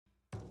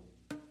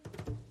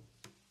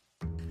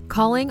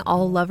Calling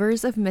all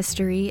lovers of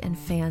mystery and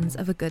fans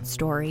of a good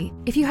story.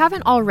 If you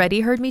haven't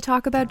already heard me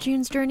talk about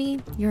June's Journey,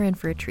 you're in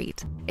for a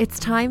treat. It's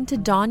time to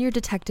don your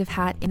detective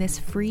hat in this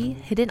free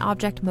hidden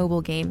object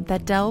mobile game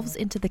that delves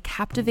into the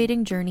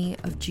captivating journey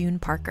of June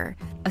Parker,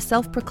 a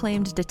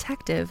self-proclaimed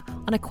detective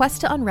on a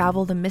quest to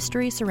unravel the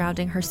mystery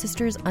surrounding her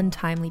sister's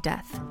untimely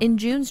death. In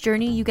June's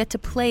Journey, you get to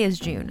play as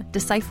June,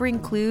 deciphering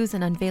clues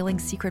and unveiling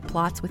secret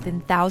plots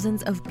within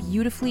thousands of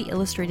beautifully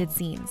illustrated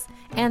scenes.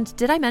 And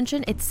did I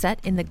mention it's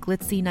set in the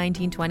glitzy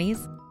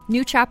 1920s?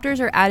 New chapters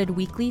are added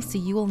weekly, so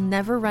you will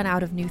never run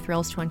out of new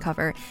thrills to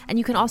uncover, and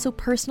you can also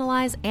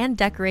personalize and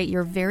decorate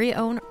your very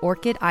own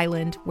Orchid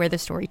Island where the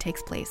story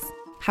takes place.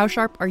 How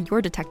sharp are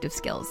your detective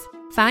skills?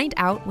 Find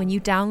out when you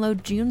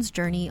download June's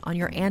Journey on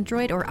your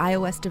Android or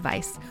iOS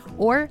device,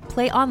 or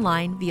play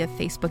online via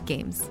Facebook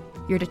Games.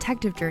 Your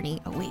detective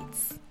journey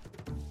awaits.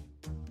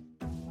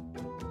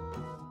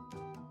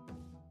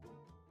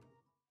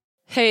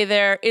 Hey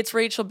there, it's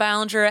Rachel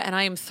Ballinger, and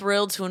I am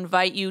thrilled to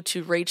invite you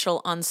to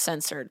Rachel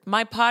Uncensored,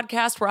 my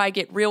podcast where I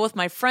get real with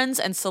my friends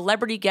and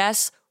celebrity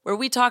guests, where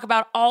we talk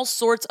about all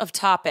sorts of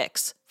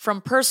topics. From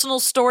personal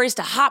stories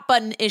to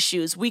hot-button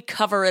issues, we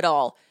cover it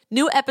all.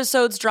 New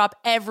episodes drop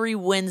every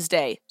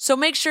Wednesday, so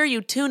make sure you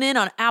tune in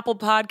on Apple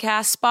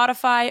Podcasts,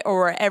 Spotify,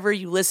 or wherever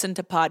you listen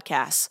to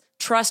podcasts.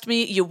 Trust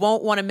me, you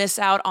won't want to miss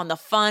out on the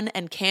fun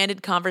and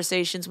candid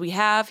conversations we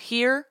have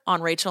here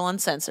on Rachel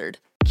Uncensored.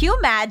 Can you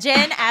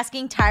imagine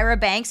asking Tyra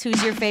Banks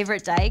who's your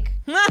favorite dyke?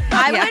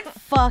 I would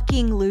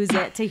fucking lose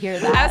it to hear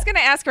that. I was going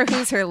to ask her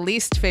who's her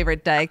least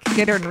favorite dyke.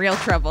 Get her in real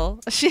trouble.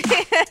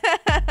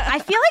 I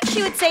feel like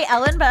she would say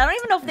Ellen, but I don't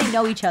even know if they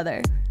know each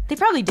other. They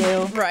probably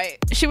do. Right.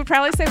 She would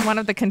probably say one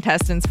of the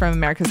contestants from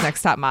America's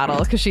Next Top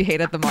Model because she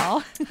hated them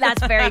all.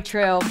 That's very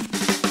true.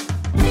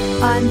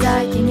 I'm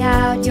dyking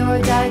out,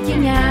 you're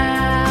dyking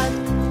out.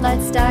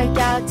 Let's dyke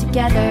out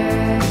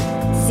together.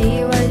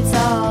 See what it's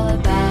all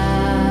about.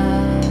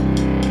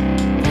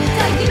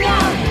 Dyking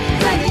out,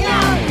 dyking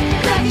out,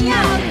 dyking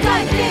out,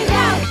 dyking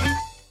out.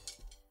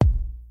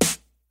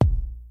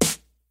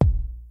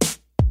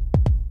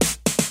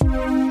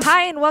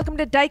 Hi, and welcome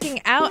to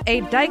Dyking Out,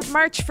 a dyke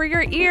march for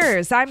your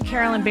ears. I'm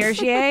Carolyn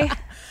Bergier.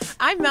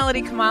 I'm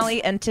Melody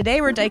Kamali, and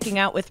today we're dyking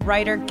out with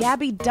writer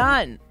Gabby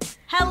Dunn.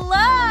 Hello.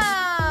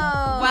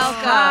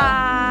 Welcome.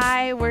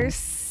 Hi, we're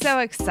so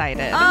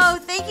excited. Oh,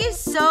 thank you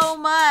so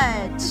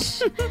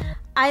much.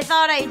 I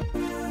thought I'd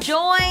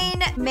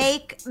join,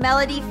 make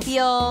Melody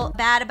feel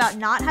bad about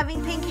not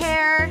having pink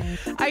hair.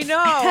 I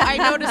know. I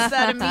noticed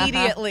that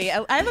immediately.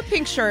 I have a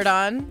pink shirt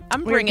on.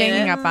 I'm We're bringing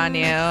ganging it. up on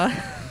you.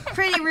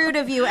 Pretty rude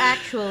of you,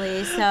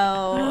 actually, so...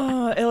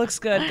 Oh, it looks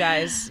good,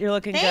 guys. You're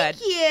looking Thank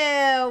good.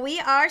 you. We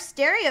are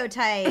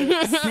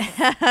stereotypes.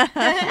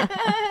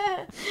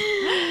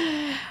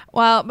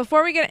 Well,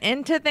 before we get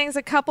into things,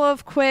 a couple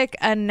of quick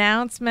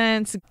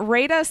announcements.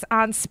 Rate us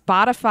on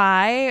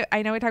Spotify.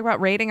 I know we talk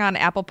about rating on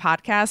Apple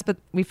Podcasts, but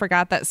we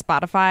forgot that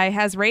Spotify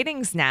has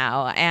ratings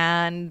now,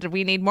 and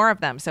we need more of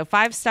them. So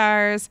 5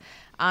 stars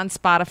on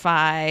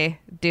Spotify.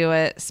 Do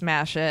it.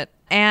 Smash it.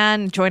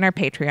 And join our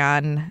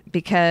Patreon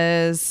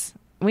because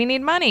we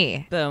need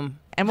money. Boom.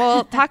 And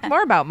we'll talk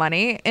more about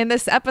money in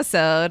this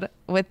episode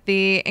with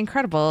the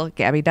incredible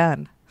Gabby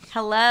Dunn.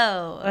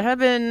 Hello. I have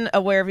been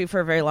aware of you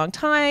for a very long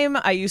time.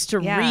 I used to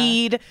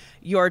read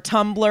your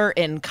Tumblr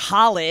in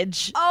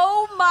college.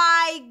 Oh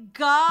my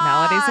God.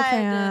 Melody's a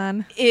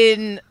fan.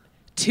 In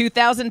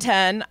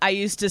 2010, I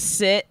used to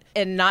sit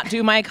and not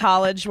do my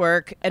college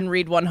work and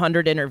read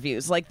 100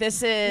 interviews. Like,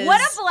 this is... What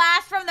a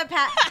blast from the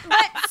past.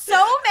 But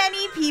so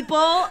many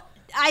people,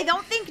 I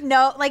don't think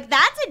know, like,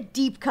 that's a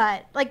deep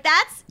cut. Like,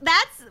 that's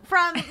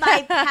from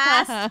my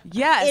past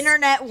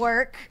internet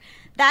work.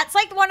 That's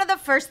like one of the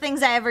first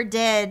things I ever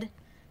did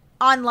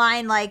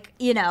online, like,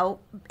 you know,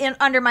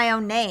 under my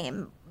own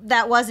name.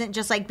 That wasn't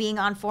just like being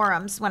on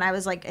forums when I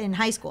was like in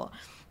high school.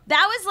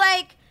 That was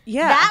like...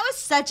 Yeah. That was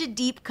such a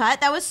deep cut.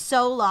 That was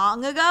so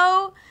long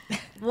ago.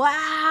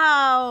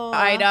 Wow.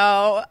 I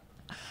know.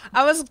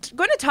 I was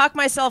going to talk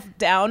myself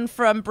down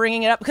from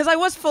bringing it up because I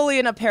was fully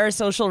in a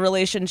parasocial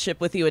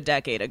relationship with you a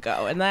decade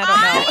ago, and I don't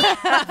know.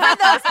 For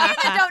those of you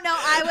that don't know,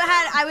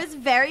 I was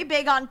very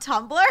big on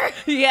Tumblr.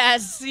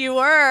 Yes, you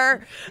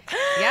were.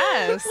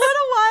 Yes. What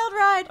a wild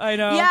ride. I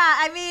know. Yeah,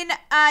 I mean, now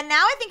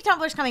I think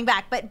Tumblr's coming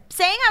back, but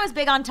saying I was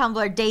big on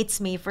Tumblr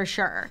dates me for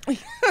sure.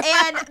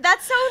 And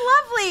that's so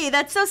lovely.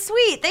 That's so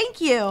sweet.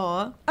 Thank you.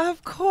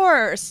 Of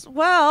course.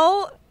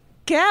 Well...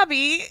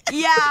 Gabby,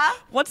 yeah.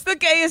 What's the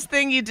gayest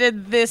thing you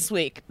did this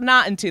week?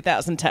 Not in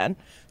 2010.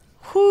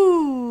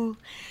 Whew.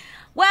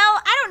 Well,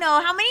 I don't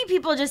know. How many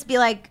people just be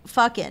like,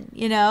 fucking,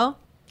 you know?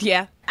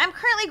 Yeah. I'm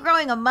currently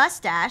growing a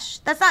mustache.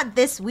 That's not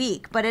this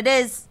week, but it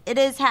is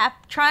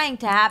trying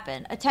to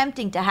happen,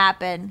 attempting to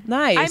happen.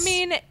 Nice. I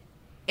mean,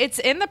 it's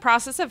in the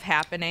process of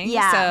happening.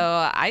 Yeah.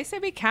 So I say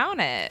we count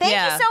it. Thank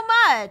you so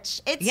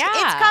much. It's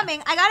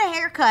coming. I got a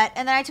haircut,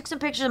 and then I took some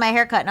pictures of my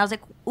haircut, and I was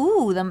like,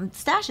 ooh, the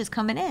mustache is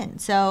coming in.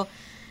 So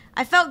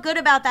I felt good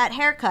about that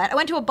haircut. I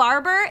went to a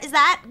barber. Is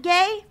that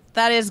gay?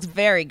 That is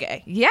very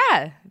gay.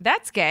 Yeah,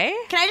 that's gay.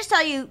 Can I just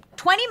tell you,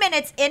 20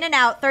 minutes in and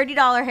out,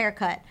 $30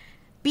 haircut.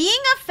 Being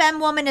a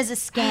femme woman is a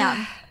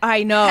scam.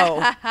 I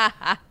know. Scam.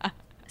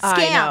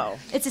 I know.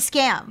 It's a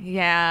scam.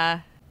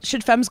 Yeah.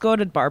 Should femmes go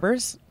to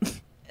barbers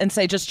and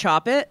say just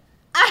chop it?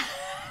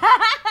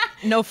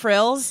 No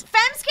frills?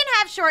 Femmes can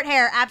have short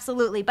hair,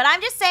 absolutely. But I'm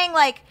just saying,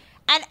 like,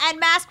 and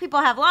masked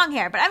people have long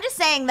hair. But I'm just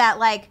saying that,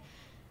 like,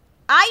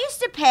 I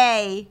used to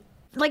pay,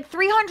 like,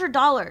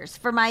 $300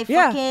 for my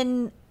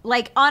fucking,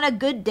 like, on a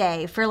good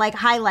day for, like,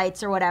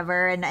 highlights or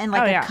whatever and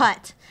like, a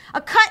cut. A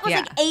cut was,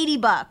 like,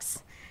 $80.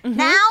 Mm-hmm.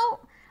 Now,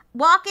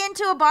 walk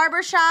into a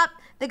barber shop,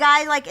 the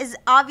guy, like, is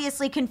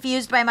obviously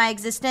confused by my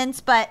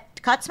existence, but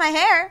cuts my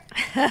hair.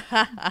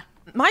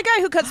 My guy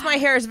who cuts my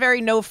hair is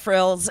very no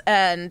frills,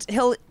 and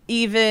he'll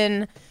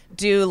even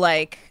do,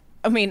 like,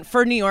 I mean,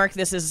 for New York,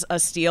 this is a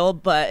steal,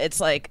 but it's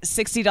like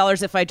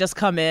 $60 if I just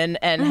come in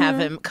and have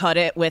him cut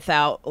it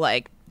without,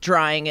 like,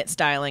 drying it,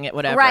 styling it,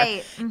 whatever.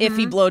 Right. If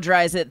he blow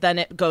dries it, then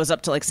it goes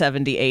up to like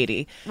 70,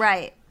 80.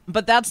 Right.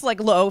 But that's like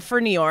low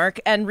for New York.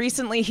 And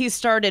recently he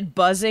started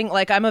buzzing.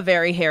 Like, I'm a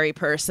very hairy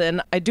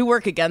person. I do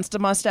work against a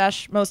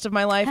mustache most of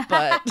my life,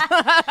 but Me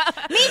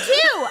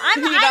too. I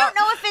don't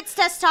know if it's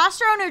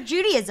testosterone or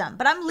Judaism,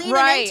 but I'm leaning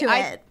into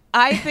it.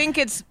 I think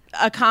it's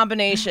a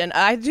combination.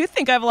 I do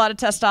think I have a lot of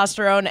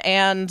testosterone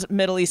and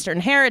Middle Eastern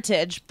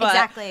heritage, but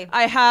exactly.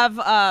 I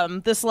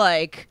have this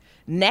like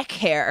neck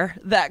hair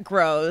that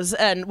grows,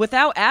 and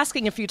without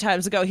asking a few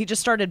times ago, he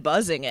just started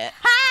buzzing it.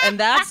 And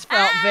that's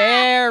felt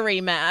very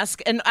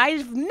mask. And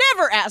I've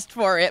never asked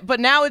for it, but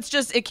now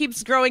it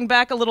keeps growing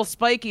back a little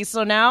spiky.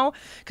 So now,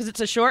 because it's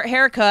a short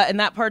haircut and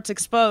that part's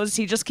exposed,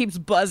 he just keeps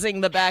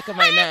buzzing the back of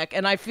my neck.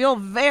 And I feel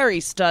very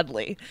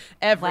studly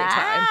every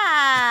time.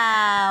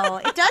 Wow.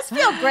 It does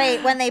feel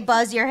great when they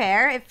buzz your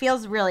hair. It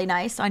feels really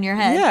nice on your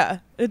head. Yeah,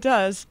 it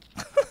does.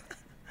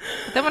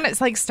 Then when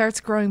it's like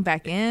starts growing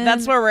back in.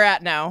 That's where we're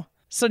at now.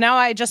 So now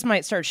I just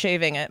might start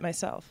shaving it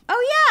myself.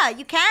 Oh, yeah,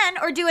 you can.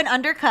 Or do an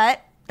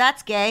undercut.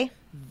 That's gay.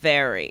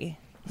 Very.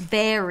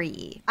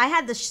 I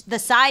had the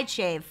side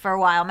shave for a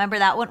while. Remember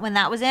that one when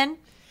that was in?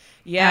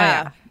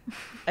 Yeah,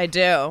 I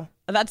do.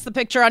 That's the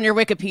picture on your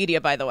Wikipedia,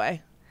 by the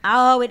way.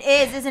 Oh, it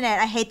is, isn't it?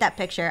 I hate that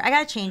picture. I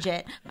gotta change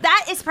it.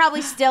 That is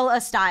probably still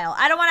a style.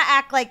 I don't want to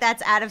act like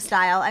that's out of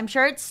style. I'm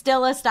sure it's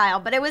still a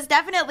style, but it was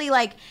definitely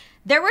like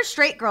there were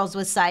straight girls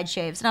with side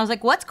shaves, and I was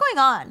like, what's going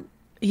on?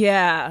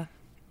 Yeah.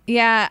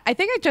 Yeah, I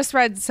think I just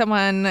read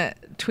someone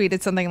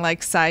tweeted something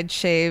like side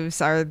shaves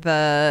are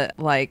the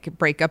like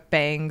breakup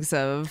bangs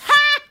of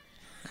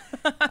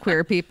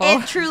queer people.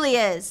 It truly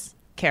is.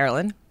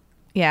 Carolyn,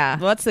 yeah.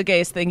 what's the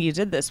gayest thing you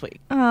did this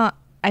week? I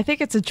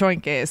think it's a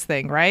joint gayest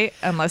thing, right?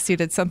 Unless you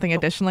did something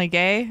additionally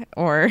gay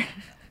or...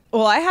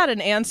 Well, I had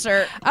an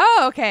answer.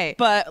 Oh, okay.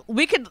 But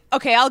we could,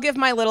 I'll give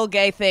my little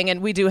gay thing, and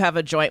we do have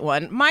a joint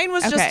one. Mine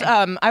was just,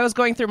 I was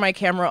going through my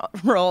camera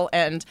roll,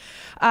 and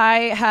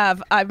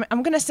I'm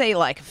going to say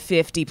like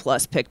 50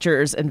 plus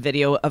pictures and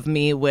video of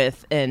me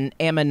with an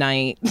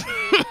Ammonite.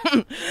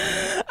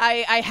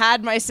 I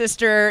had my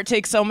sister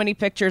take so many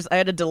pictures. I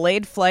had a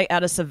delayed flight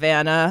out of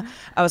Savannah.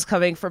 I was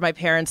coming for my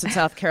parents in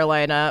South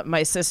Carolina.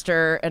 My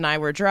sister and I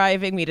were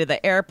driving me to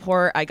the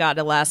airport. I got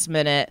a last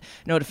minute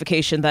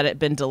notification that it had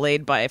been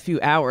delayed by a few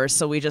hours,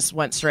 so we just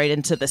went straight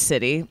into the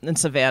city in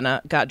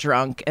Savannah, got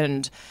drunk,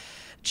 and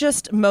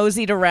just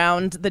moseyed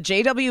around. The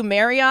JW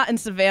Marriott in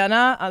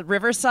Savannah,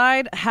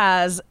 Riverside,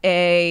 has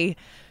a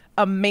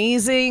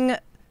amazing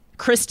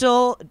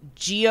crystal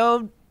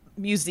geode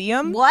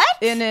museum. What?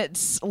 In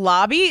its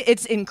lobby.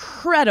 It's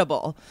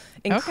incredible.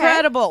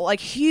 Like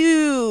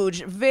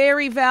huge,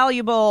 very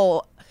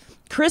valuable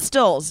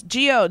crystals,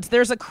 geodes.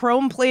 There's a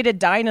chrome-plated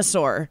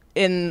dinosaur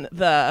in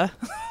the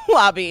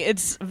lobby.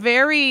 It's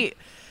very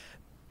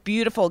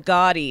beautiful,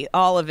 gaudy,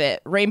 all of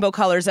it. Rainbow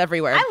colors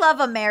everywhere. I love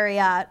a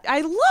Marriott.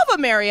 I love a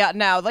Marriott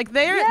now. Like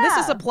this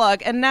is a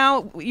plug. And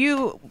now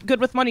you good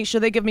with money.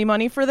 Should they give me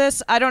money for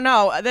this? I don't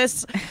know.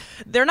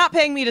 They're not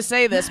paying me to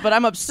say this, but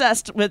I'm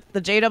obsessed with the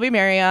JW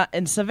Marriott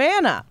in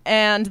Savannah.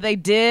 And they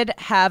did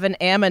have an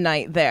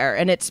Ammonite there,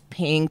 and it's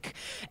pink,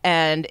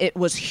 and it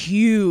was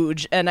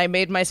huge. And I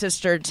made my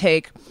sister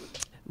take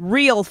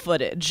real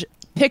footage,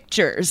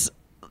 pictures.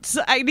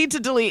 So I need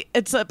to delete.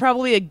 It's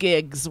probably a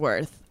gig's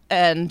worth.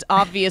 And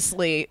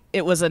obviously,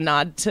 it was a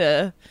nod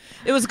to...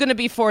 It was going to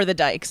be for the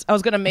Dykes. I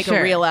was going to make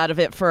a reel out of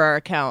it for our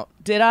account.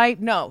 Did I?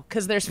 No,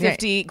 because there's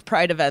 50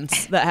 Pride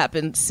events that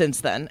happened since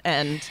then.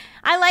 And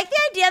I like the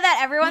idea that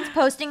everyone's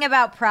posting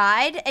about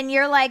Pride, and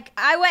you're like,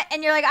 I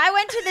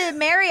went to the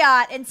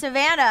Marriott in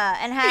Savannah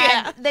and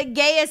had the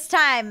gayest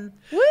time.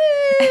 Woo!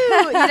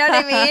 You know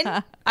what I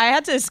mean? I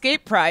had to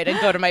escape Pride and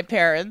go to my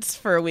parents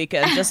for a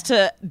weekend just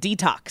to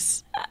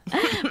detox.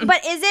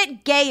 But is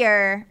it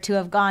gayer to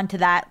have gone to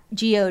that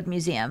geode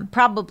museum?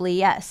 Probably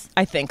yes.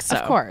 I think so.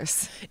 Of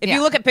course. If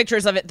you look at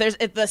pictures of it,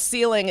 the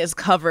ceiling is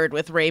covered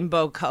with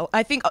rainbow color.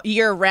 I think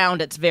year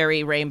round it's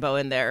very rainbow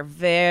in there.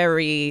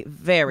 Very,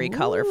 very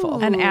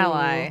colorful. An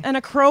ally. And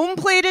a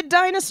chrome-plated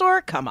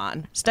dinosaur? Come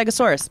on.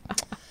 Stegosaurus.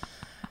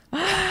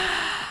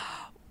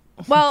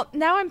 Well,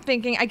 now I'm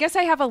thinking, I guess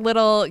I have a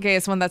little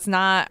gayest one that's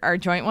not our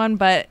joint one,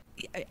 but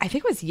I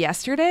think it was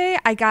yesterday,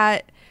 I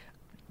got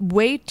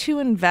way too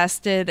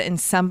invested in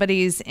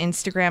somebody's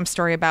Instagram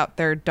story about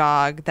their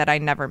dog that I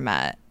never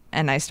met.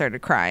 And I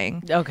started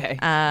crying. Okay.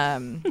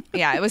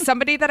 Yeah, it was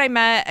somebody that I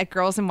met at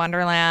Girls in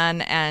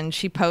Wonderland, and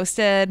she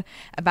posted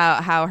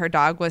about how her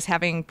dog was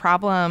having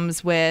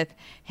problems with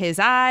his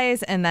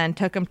eyes, and then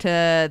took him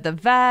to the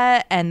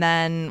vet, and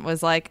then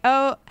was like,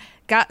 oh,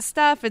 got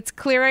stuff, it's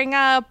clearing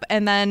up,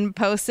 and then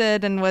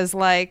posted and was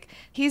like,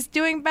 he's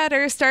doing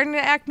better, starting to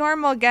act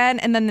normal again.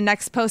 And then the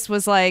next post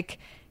was like,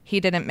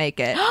 he didn't make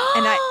it.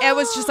 And it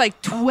was just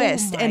like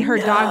twist, and her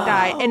dog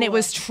died, and it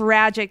was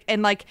tragic.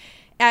 And like,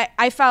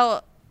 I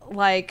felt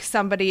like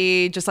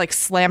somebody just like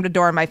slammed a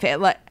door in my face,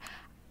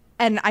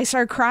 and I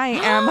started crying,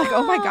 and I'm like,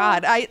 oh my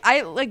God,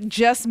 I like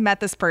just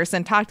met this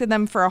person, talked to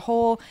them for a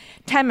whole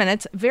 10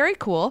 minutes, very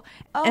cool.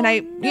 And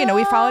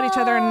we followed each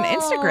other on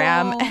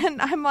Instagram,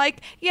 and I'm like,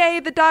 yay,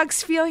 the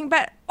dog's feeling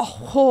better.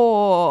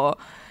 Oh,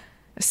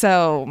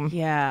 so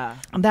yeah,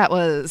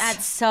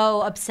 that's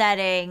so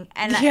upsetting.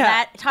 And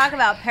that talk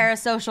about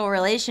parasocial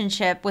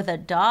relationship with a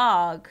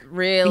dog.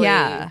 Really?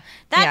 Yeah.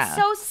 That's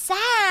so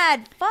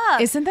sad.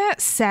 Fuck. Isn't that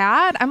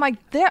sad? I'm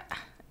like, there,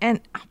 and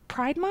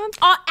Pride Month?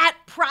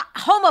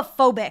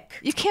 Homophobic.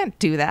 You can't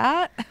do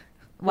that.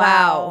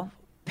 Wow.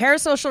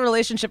 Parasocial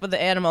relationship with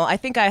the animal. I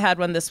think I had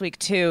one this week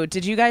too.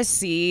 Did you guys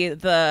see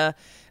the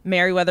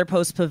Merriweather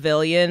Post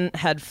Pavilion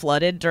had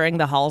flooded during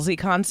the Halsey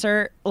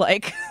concert?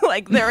 Like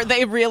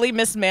they really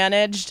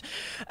mismanaged,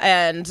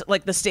 and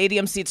like the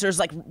stadium seats, there's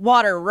like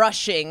water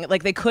rushing,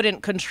 like they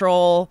couldn't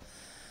control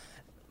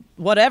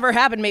whatever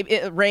happened. Maybe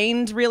it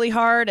rained really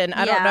hard, and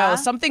I don't know,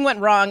 something went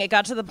wrong. It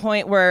got to the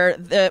point where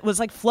it was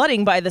like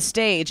flooding by the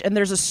stage, and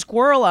there's a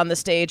squirrel on the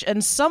stage,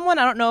 and someone,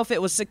 I don't know if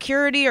it was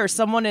security or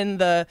someone in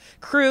the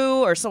crew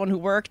or someone who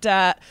worked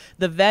at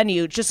the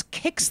venue, just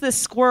kicks this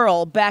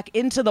squirrel back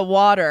into the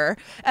water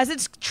as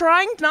it's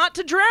trying not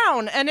to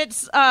drown. And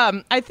it's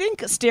I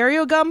think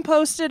Stereo Gum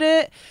posted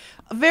it.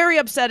 A very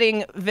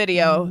upsetting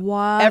video.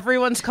 What?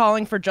 Everyone's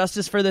calling for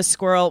justice for this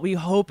squirrel. We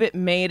hope it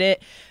made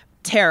it.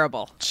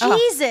 Terrible.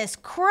 Jesus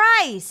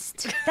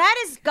Christ. That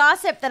is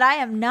gossip that I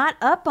am not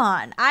up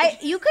on. I'm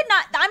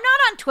not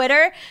on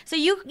Twitter. So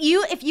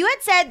if you had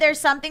said there's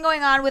something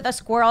going on with a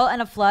squirrel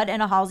and a flood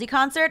and a Halsey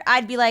concert,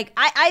 I'd be like,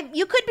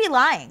 you could be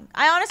lying.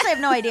 I honestly have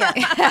no idea.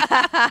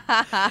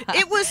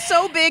 It was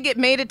so big it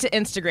made it to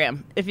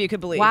Instagram, if you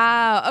could believe.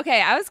 Wow.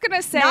 Okay, I was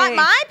going to say, not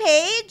my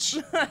page.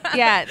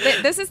 Yeah,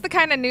 this is the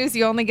kind of news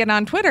you only get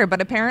on Twitter, but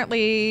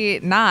apparently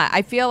not.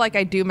 I feel like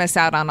I do miss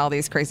out on all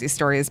these crazy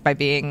stories by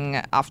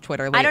being off Twitter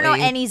lately. I don't know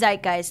any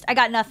zeitgeist. I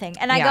got nothing.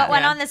 And I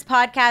went on this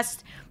podcast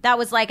that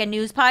was like a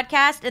news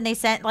podcast, and they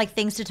sent like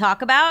things to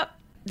talk about.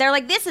 They're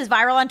like, this is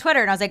viral on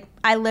Twitter. And I was like,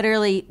 I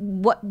literally,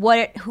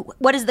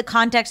 what is the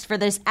context for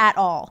this at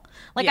all?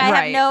 Like,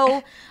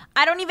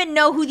 I don't even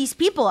know who these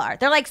people are.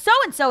 They're like,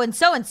 so-and-so and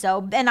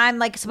so-and-so. And I'm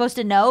like supposed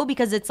to know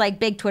because it's like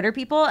big Twitter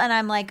people. And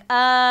I'm like,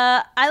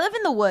 I live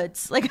in the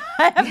woods. Like,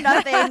 I have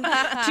nothing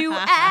to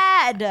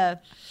add.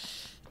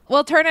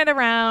 We'll turn it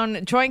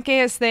around. Joint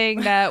gayest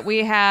thing that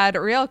we had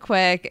real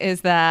quick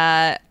is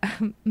that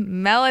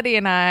Melody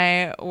and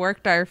I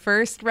worked our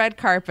first red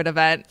carpet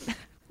event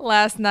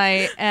last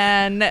night,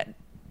 and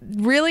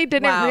really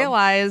didn't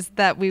realize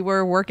that we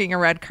were working a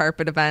red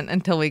carpet event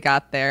until we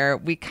got there.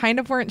 We kind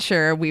of weren't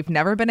sure. We've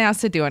never been asked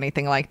to do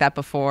anything like that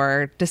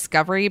before.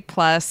 Discovery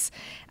Plus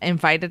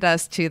invited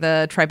us to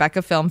the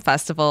Tribeca Film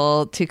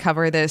Festival to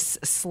cover this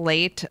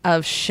slate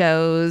of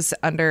shows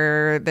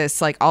under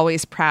this like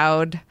Always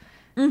Proud.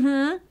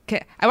 Mm-hmm.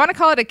 I want to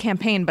call it a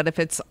campaign, but if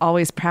it's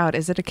Always Proud,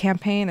 is it a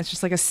campaign? It's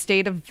just like a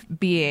state of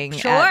being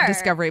at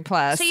Discovery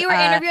Plus. So you were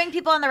interviewing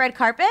people on the red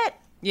carpet?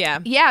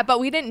 Yeah,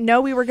 but we didn't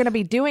know we were going to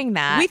be doing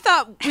that. We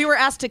thought we were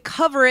asked to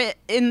cover it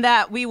in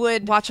that we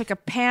would watch like a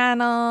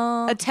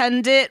panel,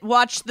 attend it,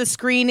 watch the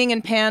screening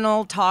and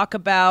panel, talk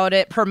about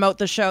it, promote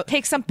the show,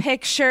 take some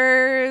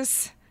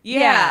pictures.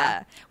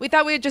 Yeah. We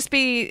thought we'd just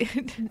be...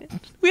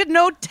 We had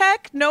no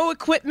tech, no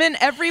equipment,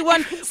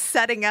 everyone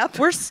setting up.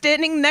 We're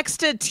standing next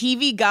to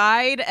TV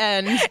Guide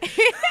and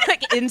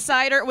like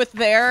Insider with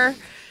their,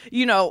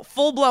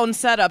 full-blown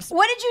setups.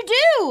 What did you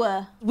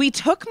do? We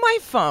took my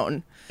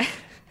phone,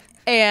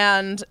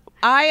 and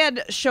I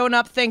had shown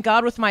up, thank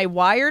God, with my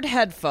wired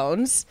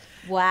headphones.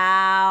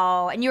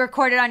 Wow. And you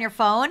recorded on your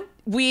phone?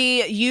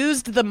 We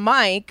used the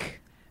mic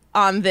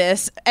on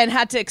this and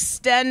had to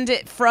extend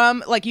it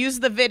from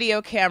use the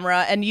video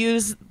camera and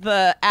use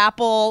the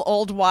Apple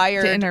old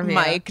wired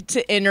mic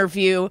to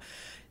interview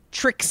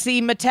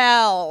Trixie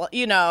Mattel,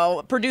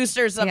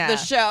 producers of the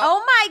show.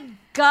 Oh my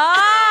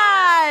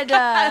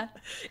God.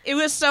 It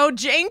was so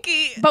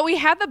janky. But we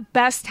had the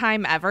best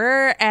time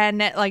ever, and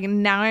like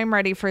now I'm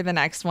ready for the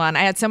next one.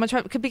 I had so much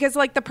fun because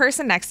like the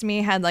person next to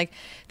me had like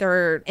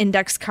their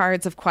index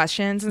cards of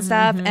questions and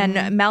stuff,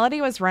 and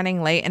Melody was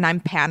running late, and I'm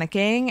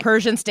panicking.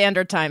 Persian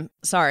Standard Time.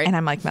 Sorry. And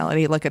I'm like,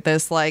 Melody, look at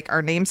this. Like,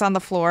 our name's on the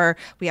floor.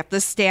 We have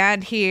to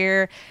stand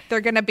here. They're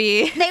going to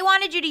be... They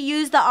wanted you to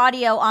use the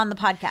audio on the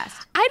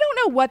podcast. I don't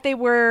know what they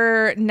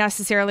were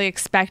necessarily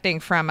expecting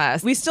from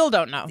us. We still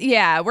don't know.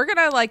 Yeah, we're going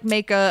to like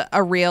make a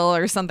reel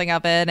or something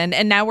of it.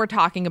 And now we're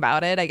talking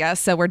about it, I guess.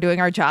 So we're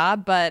doing our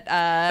job. But...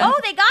 Oh,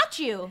 they got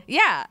you.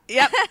 Yeah.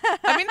 Yep.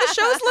 I mean, the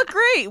shows look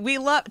great. We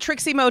love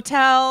Trixie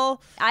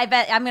Motel. I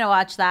bet I'm going to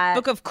watch that.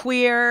 Book of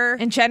Queer.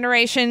 And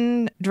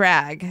Generation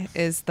Drag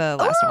is the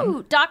last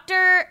one. Dr.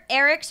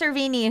 Eric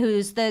Cervini,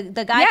 who's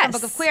the guy from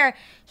Book of Queer,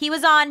 he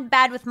was on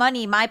Bad with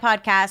Money, my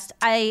podcast.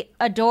 I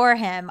adore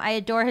him. I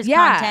adore his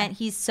content.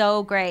 He's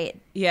so great.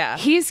 Yeah.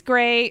 He's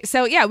great.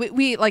 So yeah,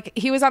 we like,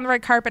 he was on the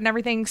red carpet and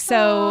everything.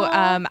 So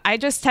I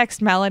just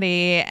text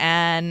Melody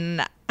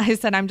and I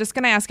said, I'm just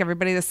going to ask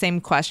everybody the same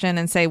question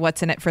and say,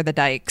 what's in it for the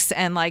dykes?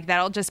 And like,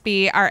 that'll just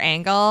be our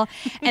angle.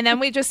 And then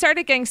we just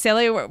started getting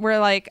silly. We're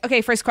like,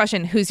 okay, first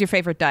question, who's your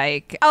favorite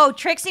dyke? Oh,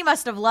 Trixie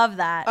must have loved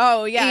that.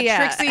 Oh, yeah.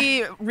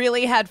 Trixie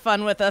really had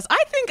fun with us.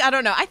 I think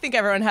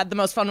everyone had the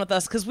most fun with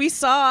us because we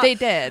saw they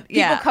did.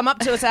 People come up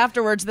to us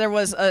afterwards. There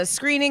was a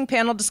screening,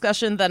 panel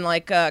discussion, then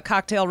like a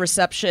cocktail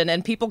reception.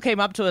 And people came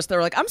up to us. They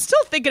were like, I'm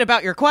still thinking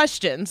about your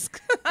questions.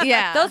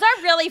 Yeah. Those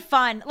are really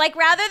fun. Like,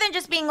 rather than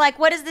just being like,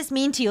 what does this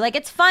mean to you? Like,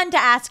 it's fun to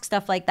ask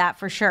stuff like that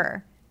for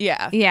sure.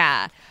 Yeah.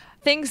 Yeah.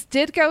 Things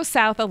did go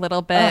south a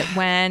little bit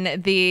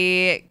when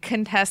the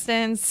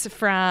contestants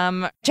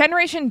from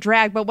Generation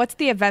Drag, but what's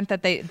the event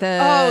that the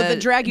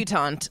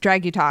Dragutante.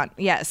 Dragutante,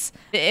 yes.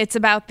 It's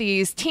about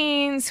these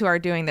teens who are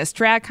doing this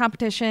drag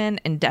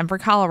competition in Denver,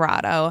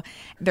 Colorado.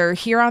 They're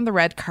here on the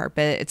red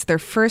carpet. It's their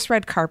first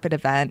red carpet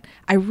event.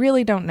 I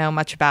really don't know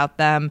much about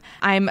them.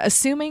 I'm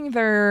assuming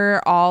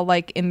they're all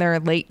like in their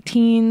late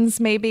teens,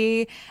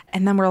 maybe.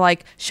 And then we're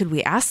like, should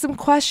we ask them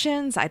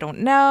questions? I don't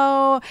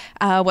know.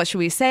 What should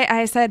we say?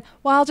 I said,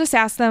 well, I'll just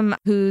ask them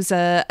who's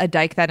a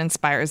dyke that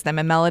inspires them.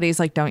 And Melody's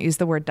like, don't use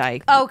the word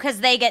dyke. Oh,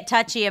 because they get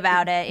touchy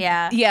about it.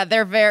 Yeah. Yeah,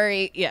 they're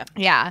very,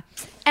 Yeah.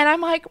 And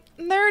I'm like,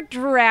 they're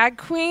drag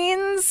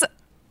queens.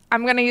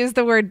 I'm going to use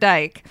the word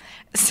dyke.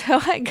 So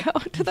I go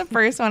to the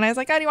first one. I was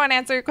like, oh, do you want to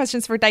answer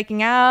questions for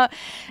dyking out?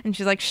 And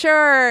she's like,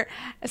 sure.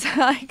 So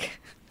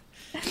like...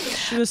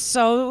 She was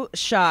so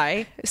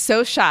shy,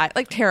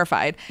 like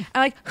terrified.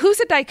 I'm like, who's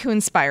a dyke who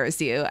inspires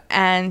you?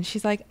 And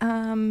she's like,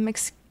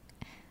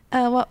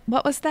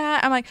 what was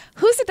that? I'm like,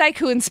 who's a dyke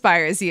who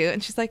inspires you?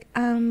 And she's like,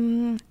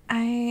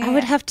 I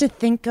would have to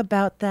think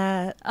about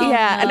that.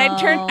 Yeah. No.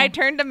 And I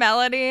turned to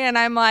Melody and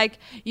I'm like,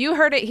 you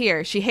heard it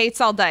here. She hates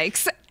all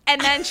dykes. And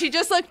then she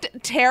just looked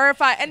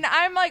terrified. And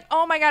I'm like,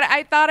 oh my God,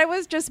 I thought I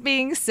was just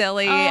being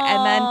silly.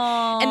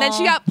 And then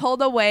she got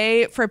pulled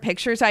away for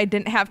pictures. So I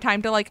didn't have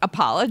time to like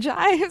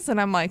apologize. And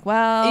I'm like,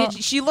 well.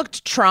 She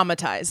looked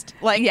traumatized.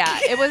 Like, yeah,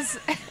 it was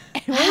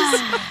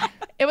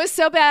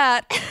so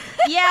bad.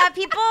 Yeah,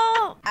 people,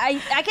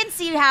 I can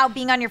see how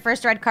being on your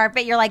first red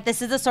carpet, you're like,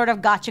 this is the sort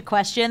of gotcha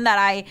question that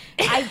I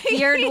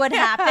feared would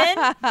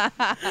happen.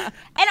 And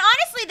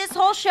honestly, this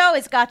whole show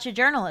is gotcha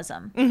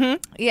journalism.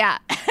 Mm-hmm. Yeah.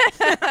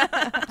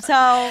 So,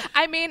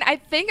 I mean, I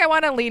think I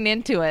want to lean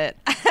into it.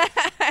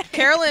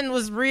 Carolyn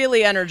was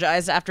really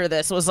energized after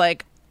this, was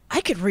like,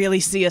 I could really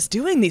see us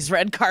doing these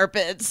red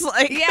carpets.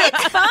 Like, yeah,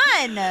 it's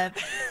fun.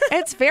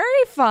 It's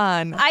very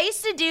fun. I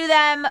used to do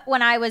them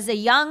when I was a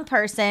young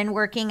person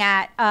working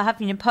at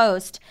Huffington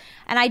Post,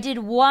 and I did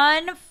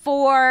one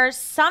for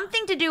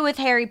something to do with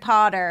Harry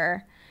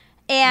Potter,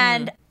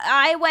 and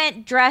I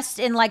went dressed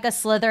in like a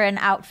Slytherin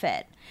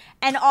outfit,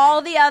 and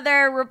all the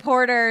other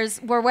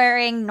reporters were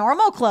wearing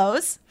normal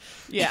clothes.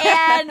 Yeah.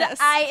 And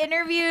I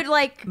interviewed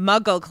like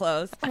Muggle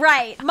clothes.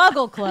 Right,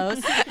 Muggle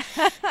clothes.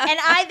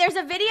 And there's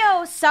a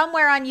video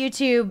somewhere on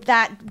YouTube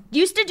that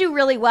used to do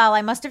really well.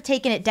 I must have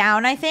taken it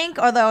down, I think,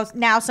 although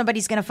now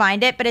somebody's going to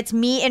find it. But it's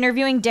me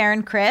interviewing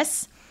Darren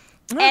Criss.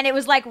 And it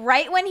was like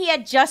right when he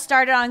had just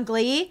started on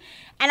Glee.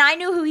 And I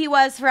knew who he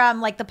was from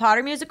like the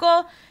Potter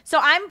musical. So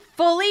I'm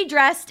fully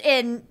dressed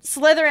in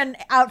Slytherin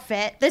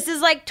outfit. This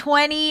is like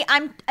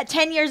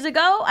 10 years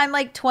ago. I'm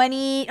like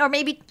 20 or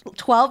maybe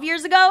 12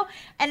 years ago.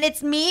 And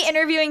it's me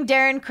interviewing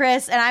Darren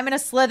Criss, and I'm in a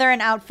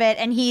Slytherin outfit,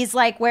 and he's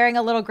like wearing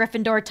a little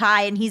Gryffindor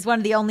tie, and he's one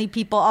of the only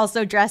people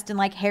also dressed in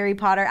like Harry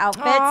Potter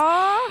outfits.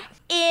 Aww.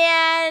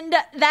 And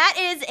that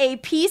is a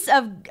piece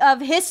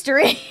of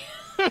history.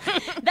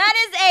 That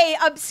is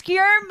a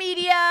obscure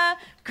media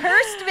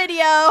cursed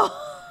video.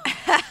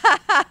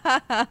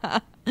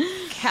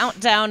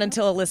 Countdown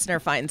until a listener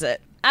finds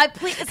it.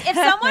 Please, if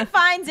someone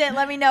finds it,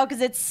 let me know,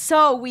 because it's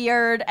so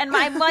weird. And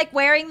I'm like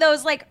wearing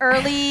those like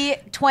early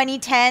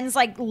 2010s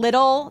like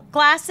little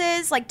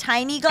glasses, like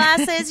tiny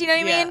glasses. You know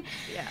what I mean?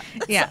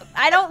 Yeah. So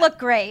I don't look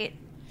great.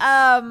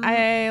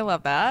 I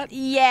love that.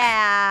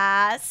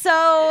 Yeah.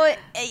 So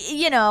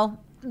you know,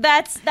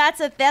 that's a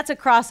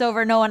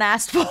crossover no one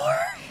asked for.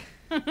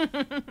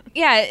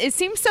 Yeah, it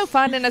seems so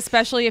fun, and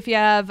especially if you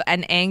have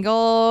an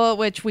angle,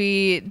 which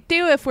we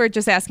do if we're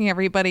just asking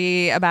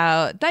everybody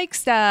about dyke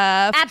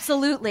stuff.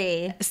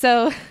 Absolutely.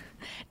 So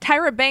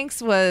Tyra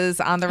Banks was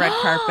on the red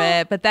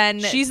carpet, but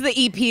then she's the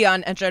EP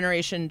on A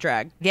Generation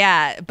Drag.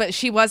 Yeah, but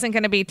she wasn't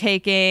going to be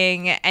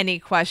taking any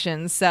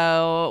questions,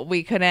 so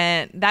we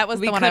couldn't. That was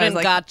the one I was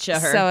like, gotcha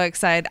her. So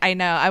excited. I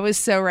know. I was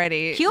so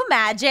ready. Can you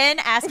imagine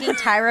asking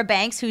Tyra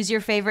Banks who's your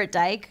favorite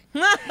dyke?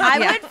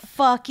 I would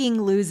fucking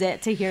lose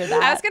it to hear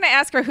that. I was going to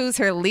ask her who's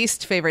her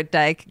least favorite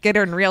dyke. Get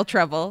her in real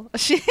trouble.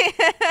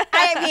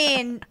 I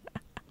mean,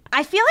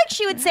 I feel like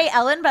she would say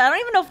Ellen, but I don't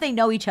even know if they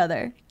know each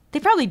other. They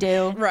probably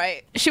do.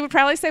 Right. She would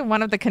probably say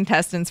one of the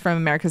contestants from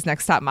America's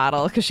Next Top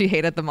Model because she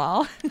hated them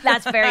all.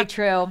 That's very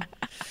true.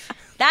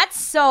 That's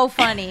so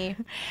funny.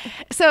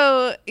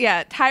 So,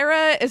 yeah,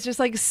 Tyra is just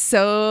like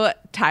so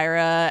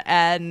Tyra,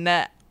 and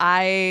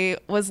I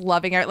was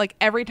loving her. Like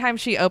every time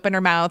she opened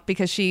her mouth,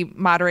 because she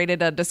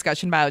moderated a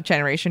discussion about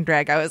Generation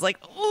Drag, I was like,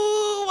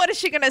 ooh, what is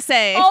she going to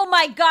say? Oh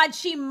my God,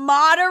 she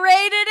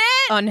moderated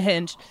it?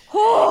 Unhinged.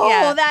 Oh,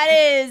 Yeah. that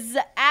is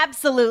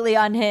absolutely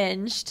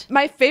unhinged.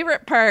 My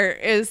favorite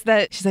part is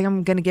that she's like,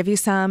 I'm going to give you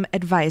some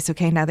advice,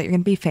 okay, now that you're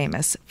going to be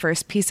famous.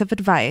 First piece of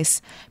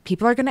advice,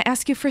 people are going to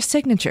ask you for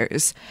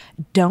signatures.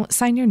 Don't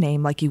sign your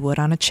name like you would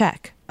on a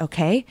check.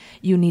 Okay,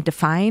 you need to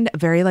find a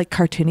very like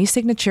cartoony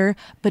signature,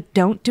 but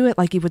don't do it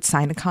like you would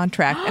sign a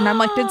contract. And I'm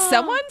like, did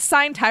someone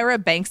sign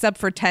Tyra Banks up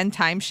for 10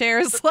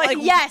 timeshares? Like,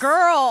 Yes.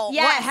 Girl,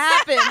 Yes. what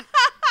happened?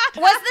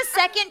 Was the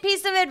second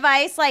piece of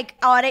advice like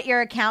audit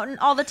your accountant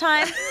all the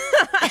time?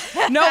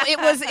 No, it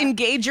was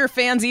engage your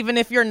fans even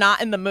if you're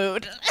not in the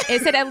mood.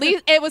 is it at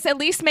least? It was at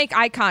least make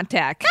eye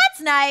contact.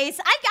 That's nice.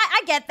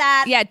 I get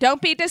that. Yeah, don't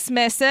be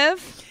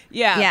dismissive.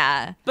 Yeah.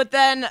 Yeah. But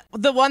then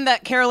the one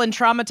that Carolyn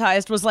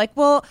traumatized was like,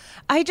 well,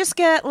 I just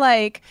get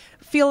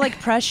feel like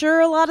pressure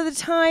a lot of the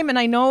time. And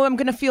I know I'm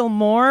going to feel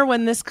more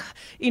when this,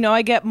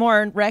 I get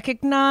more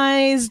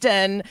recognized.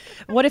 And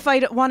what if I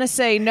want to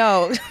say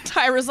no?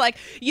 Tyra's like,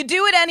 you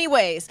do it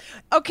anyways.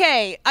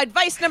 Okay.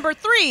 Advice number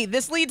 3.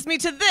 This leads me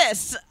to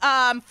this.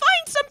 Find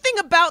something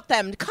about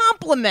them.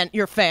 Compliment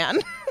your fan. Ooh,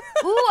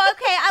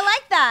 okay. I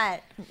like that.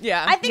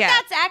 Yeah. I think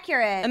that's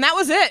accurate. And that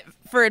was it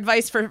for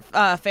advice for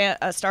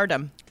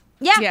stardom.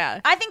 Yeah, Yeah.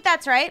 I think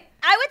that's right.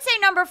 I would say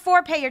number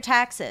 4, pay your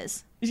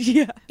taxes.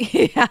 Yeah.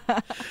 Yeah.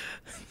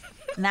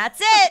 And that's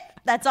it.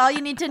 That's all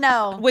you need to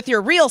know. With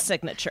your real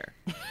signature.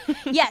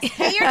 Yes,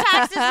 pay your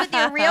taxes with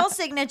your real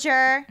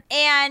signature,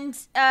 and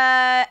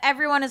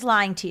everyone is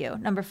lying to you.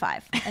 Number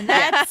 5. And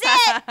that's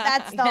it.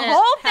 That's the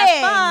whole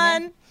thing. Have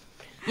fun.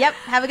 Yep,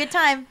 have a good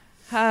time.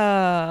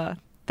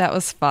 That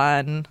was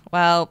fun.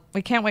 Well,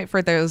 we can't wait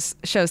for those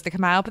shows to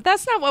come out, but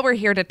that's not what we're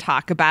here to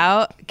talk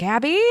about.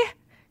 Gabby,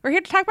 we're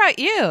here to talk about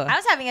you. I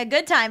was having a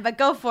good time, but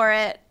go for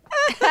it.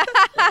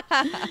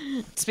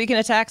 Speaking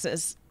of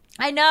taxes,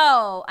 I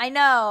know.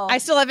 I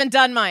still haven't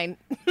done mine.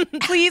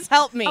 Please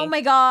help me. Oh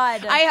my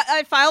God.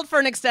 I filed for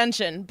an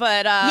extension,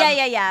 but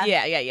Yeah.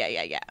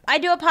 Yeah. I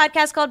do a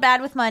podcast called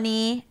Bad with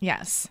Money.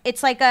 Yes.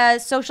 It's like a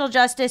social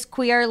justice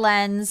queer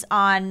lens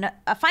on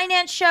a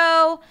finance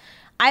show.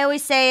 I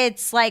always say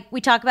it's like we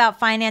talk about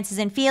finances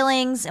and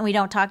feelings, and we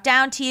don't talk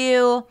down to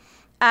you.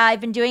 I've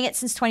been doing it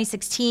since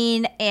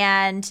 2016,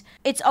 and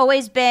it's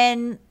always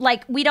been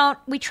like we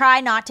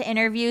try not to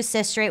interview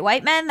cis straight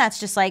white men. That's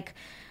just like,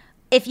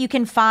 if you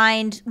can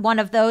find one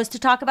of those to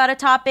talk about a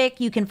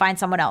topic, you can find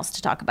someone else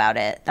to talk about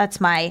it.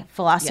 That's my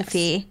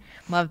philosophy.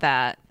 Yes. Love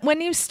that.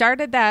 When you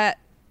started that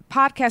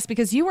podcast,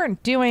 because you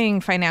weren't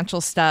doing financial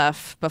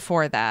stuff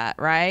before that,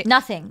 right?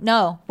 Nothing.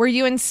 No. Were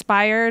you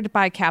inspired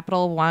by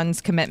Capital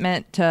One's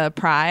commitment to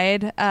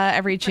Pride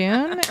every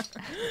June?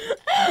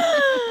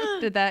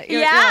 Did that? You're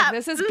Yeah. like,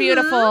 this is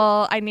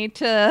beautiful. I need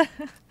to.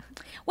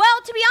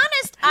 Well, to be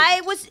honest,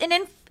 I was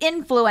an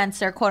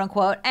influencer, quote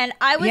unquote, and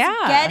I was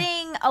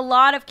getting a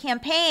lot of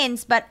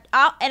campaigns, but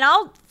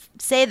I'll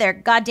say their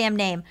goddamn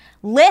name.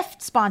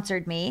 Lyft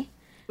sponsored me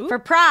for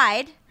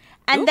Pride,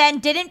 and then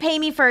didn't pay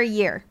me for a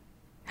year.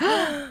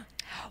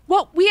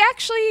 Well, we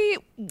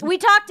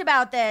talked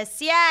about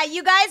this. Yeah,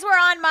 you guys were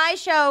on my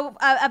show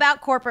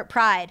about corporate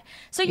pride.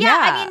 So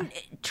yeah, I mean,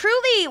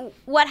 truly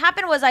what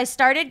happened was I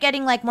started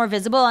getting like more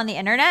visible on the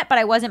internet, but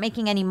I wasn't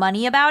making any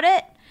money about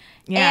it.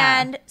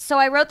 Yeah. And so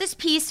I wrote this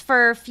piece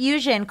for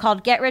Fusion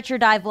called Get Rich or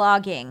Die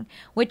Vlogging,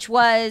 which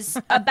was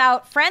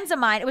about friends of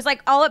mine. It was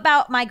like all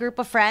about my group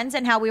of friends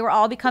and how we were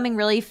all becoming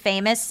really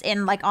famous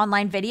in like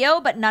online video,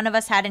 but none of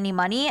us had any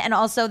money. And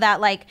also that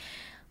like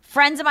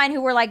friends of mine who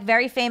were like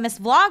very famous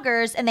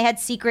vloggers, and they had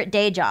secret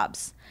day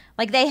jobs.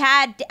 Like they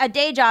had a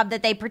day job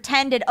that they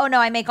pretended, oh no,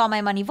 I make all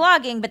my money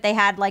vlogging, but they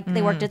had like,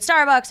 they worked at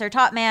Starbucks or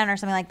Top Man or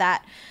something like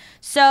that.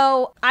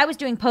 So I was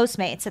doing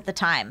Postmates at the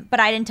time, but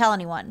I didn't tell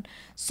anyone.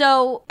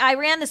 So I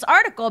ran this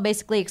article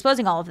basically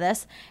exposing all of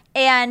this,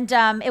 and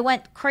it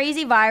went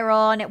crazy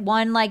viral, and it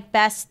won like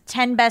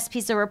 10 best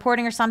piece of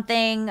reporting or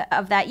something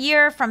of that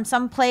year from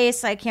some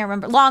place. I can't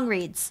remember. Long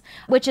Reads,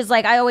 which is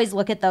like, I always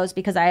look at those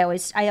because I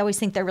always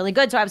think they're really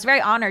good. So I was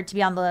very honored to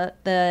be on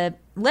the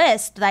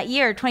list that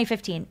year,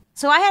 2015.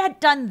 So I had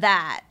done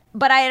that.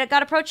 But I had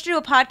got approached to do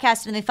a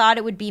podcast and they thought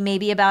it would be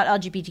maybe about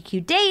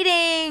LGBTQ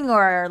dating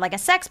or like a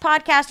sex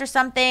podcast or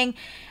something.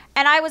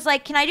 And I was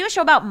like, can I do a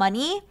show about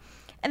money?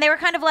 And they were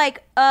kind of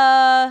like,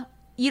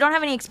 you don't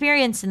have any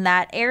experience in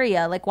that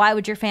area. Like, why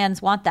would your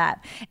fans want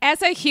that?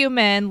 As a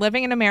human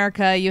living in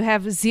America, you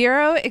have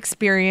zero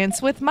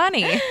experience with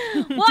money. Well,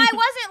 I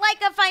wasn't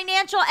like a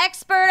financial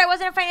expert. I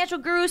wasn't a financial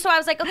guru. So I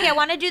was like, okay, I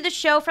want to do the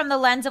show from the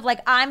lens of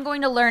like, I'm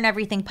going to learn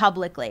everything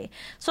publicly.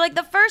 So like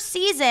the first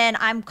season,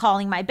 I'm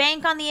calling my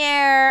bank on the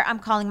air. I'm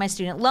calling my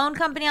student loan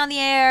company on the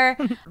air.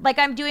 Like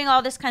I'm doing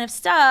all this kind of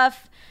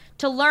stuff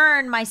to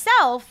learn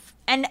myself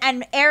and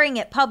airing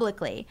it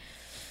publicly.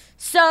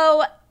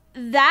 So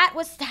that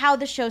was how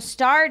the show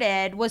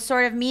started, was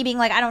sort of me being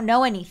like, I don't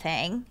know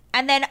anything.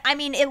 And then, I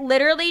mean, it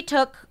literally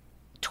took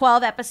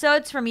 12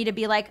 episodes for me to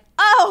be like,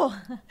 oh,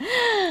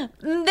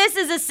 this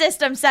is a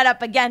system set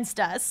up against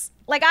us.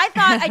 Like, I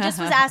thought I just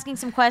was asking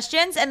some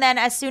questions. And then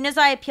as soon as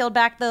I peeled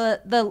back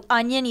the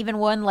onion even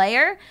one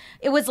layer,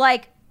 it was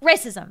like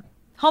racism,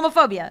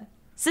 homophobia,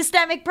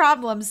 systemic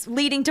problems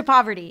leading to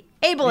poverty,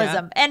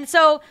 ableism. Yeah. And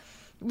so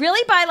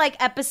really by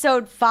like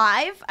episode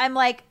 5, I'm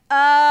like,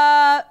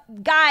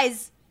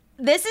 guys,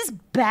 this is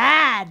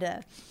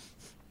bad.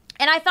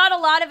 And I thought a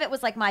lot of it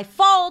was like my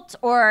fault,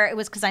 or it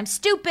was because I'm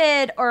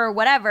stupid or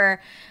whatever.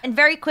 And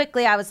very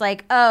quickly I was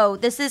like, oh,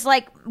 this is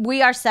like,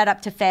 we are set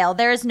up to fail.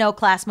 There is no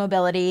class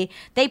mobility.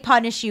 They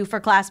punish you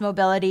for class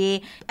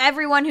mobility.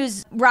 Everyone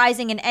who's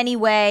rising in any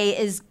way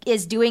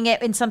is doing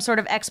it in some sort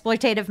of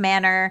exploitative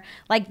manner.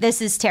 Like,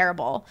 this is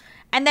terrible.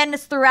 And then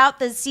throughout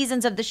the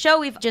seasons of the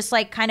show, we've just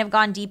like kind of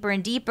gone deeper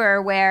and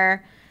deeper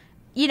where,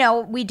 you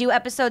know, we do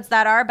episodes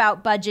that are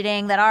about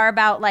budgeting, that are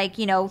about like,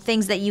 you know,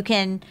 things that you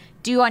can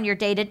do on your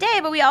day to day.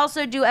 But we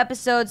also do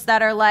episodes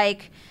that are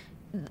like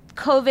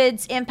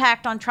COVID's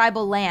impact on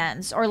tribal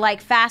lands, or like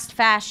fast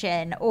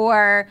fashion,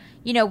 or,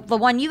 you know, the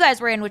one you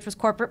guys were in, which was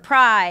corporate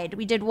pride.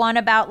 We did one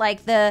about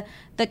like the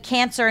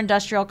cancer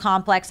industrial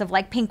complex of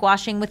like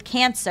pinkwashing with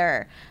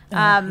cancer.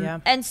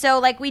 And so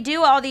like we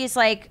do all these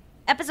like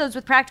episodes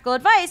with practical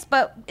advice,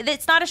 but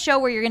it's not a show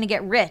where you're going to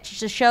get rich.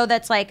 It's a show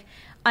that's like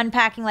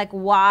unpacking like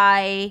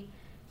why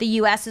the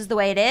U.S. is the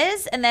way it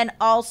is, and then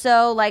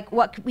also like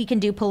what we can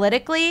do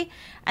politically.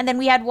 And then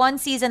we had one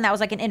season that was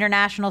like an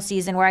international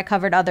season where I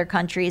covered other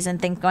countries and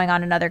things going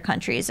on in other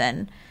countries.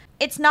 And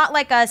it's not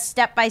like a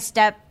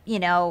step-by-step, you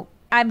know,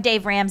 I'm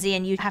Dave Ramsey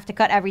and you have to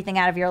cut everything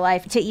out of your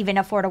life to even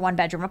afford a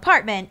 1-bedroom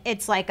apartment.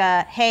 It's like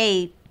a,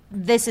 hey,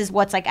 this is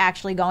what's like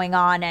actually going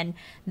on, and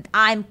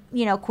I'm,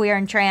 you know, queer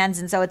and trans,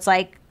 and so it's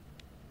like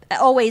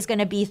always going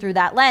to be through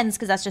that lens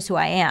because that's just who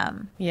I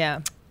am.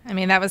 Yeah. I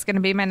mean, that was going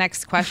to be my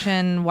next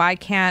question. Why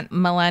can't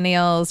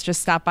millennials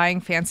just stop buying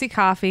fancy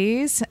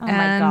coffees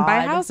and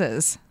buy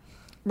houses?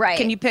 Right.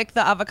 Can you pick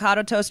the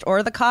avocado toast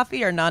or the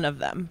coffee, or none of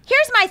them?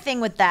 Here's my thing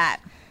with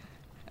that.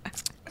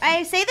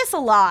 I say this a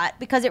lot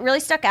because it really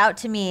stuck out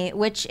to me,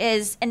 which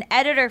is an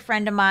editor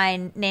friend of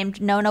mine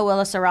named Nona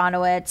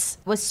Willis-Aronowitz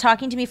was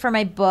talking to me for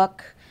my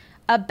book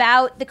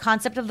about the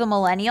concept of the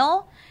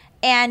millennial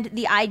and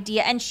the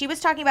idea. And she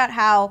was talking about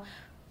how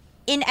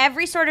in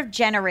every sort of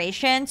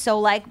generation, so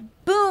like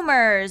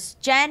boomers,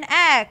 Gen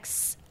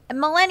X,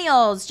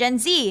 millennials, Gen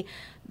Z,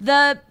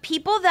 the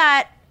people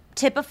that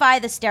typify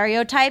the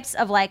stereotypes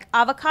of like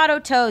avocado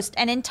toast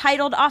and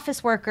entitled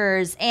office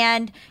workers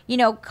and, you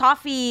know,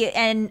 coffee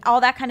and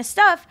all that kind of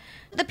stuff,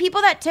 the people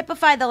that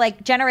typify the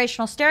like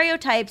generational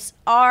stereotypes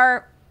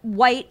are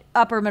white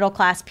upper middle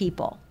class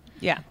people.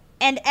 Yeah.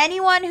 And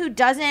anyone who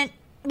doesn't,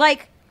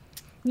 like,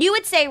 you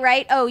would say,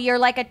 right, oh, you're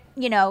like a,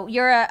 you know,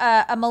 you're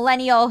a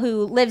millennial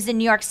who lives in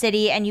New York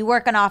City and you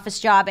work an office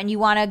job and you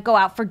want to go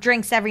out for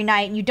drinks every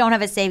night and you don't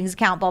have a savings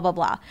account, blah, blah,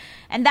 blah.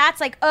 And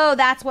that's like, oh,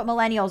 that's what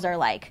millennials are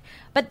like.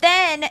 But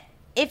then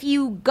if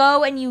you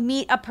go and you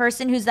meet a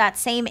person who's that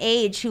same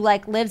age, who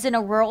like lives in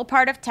a rural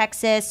part of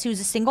Texas, who's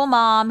a single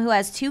mom, who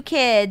has 2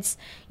 kids,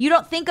 you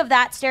don't think of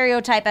that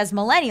stereotype as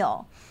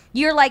millennial.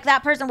 You're like,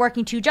 that person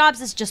working 2 jobs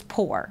is just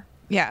poor.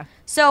 Yeah.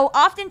 So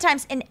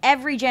oftentimes in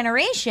every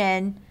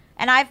generation,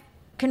 and I've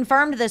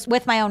confirmed this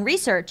with my own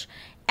research,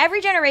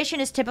 every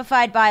generation is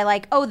typified by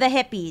like, oh, the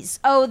hippies,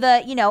 oh,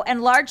 the, you know,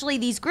 and largely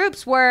these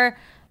groups were,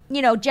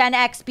 you know, Gen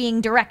X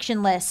being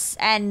directionless.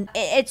 And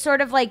it's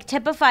sort of like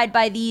typified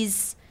by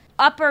these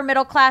upper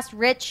middle class,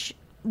 rich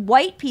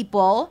white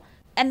people.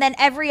 And then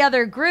every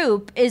other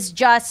group is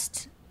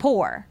just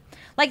poor.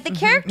 Like the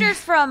characters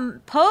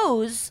from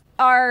Pose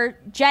are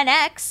Gen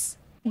X,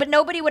 but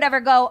nobody would ever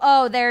go,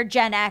 oh, they're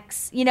Gen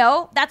X. You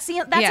know, that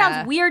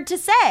sounds weird to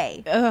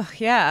say. Ugh,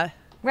 yeah.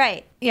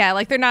 Right. Yeah,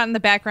 like they're not in the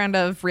background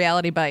of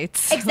Reality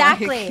Bites.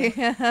 Exactly.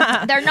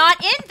 They're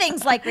not in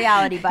things like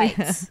Reality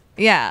Bites.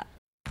 Yeah.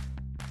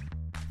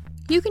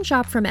 You can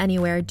shop from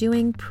anywhere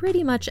doing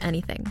pretty much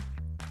anything.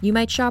 You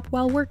might shop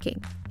while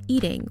working,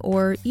 eating,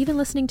 or even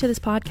listening to this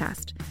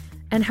podcast.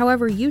 And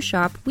however you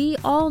shop, we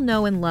all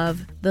know and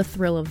love the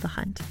thrill of the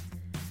hunt.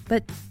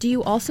 But do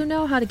you also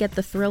know how to get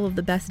the thrill of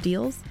the best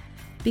deals?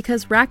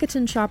 Because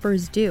Rakuten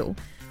shoppers do.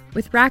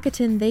 With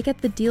Rakuten, they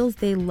get the deals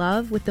they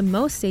love with the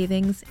most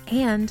savings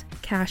and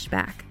cash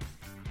back.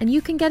 And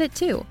you can get it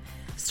too.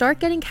 Start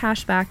getting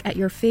cash back at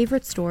your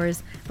favorite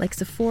stores like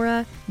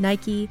Sephora,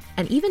 Nike,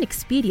 and even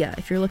Expedia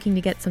if you're looking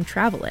to get some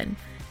travel in.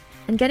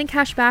 And getting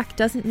cash back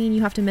doesn't mean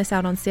you have to miss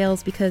out on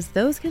sales because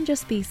those can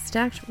just be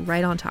stacked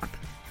right on top.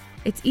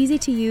 It's easy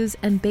to use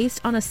and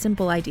based on a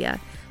simple idea.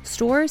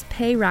 Stores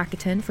pay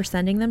Rakuten for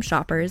sending them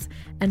shoppers,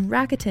 and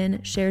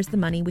Rakuten shares the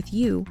money with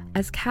you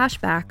as cash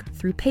back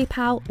through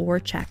PayPal or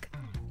check.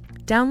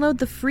 Download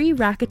the free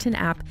Rakuten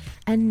app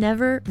and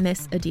never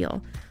miss a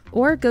deal.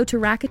 Or go to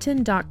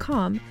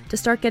Rakuten.com to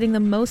start getting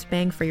the most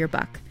bang for your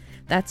buck.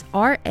 That's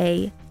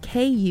Rakuten.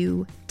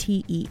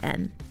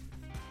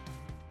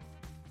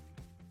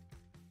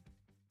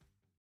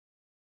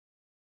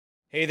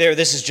 Hey there,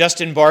 this is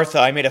Justin Bartha.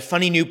 I made a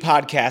funny new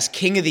podcast,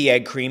 King of the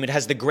Egg Cream. It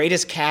has the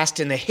greatest cast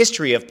in the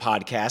history of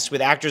podcasts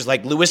with actors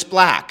like Louis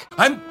Black.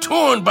 I'm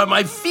torn by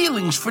my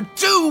feelings for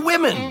two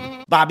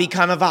women. Bobby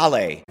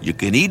Cannavale. You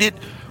can eat it,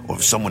 or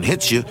if someone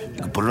hits you,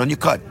 you can put it on your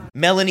cut.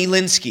 Melanie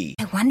Linsky.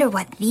 I wonder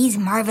what these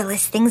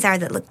marvelous things are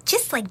that look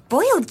just like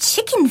boiled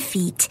chicken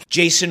feet.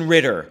 Jason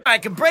Ritter. I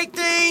can break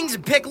things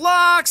and pick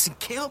locks and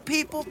kill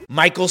people.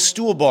 Michael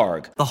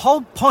Stuhlbarg. The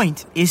whole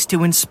point is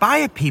to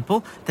inspire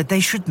people that they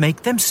should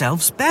make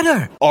themselves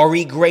better.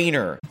 Ari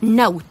Grainer.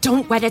 No,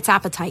 don't whet its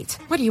appetite.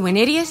 What are you, an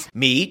idiot?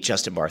 Me,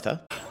 Justin Bartha.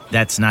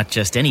 That's not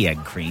just any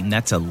egg cream,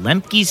 that's a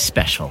Lemke's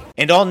special.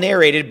 And all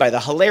narrated by the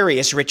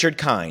hilarious Richard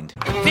Kind.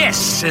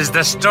 This is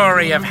the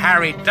story of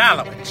Harry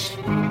Dalowitz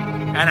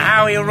and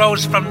how he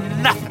rose from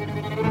nothing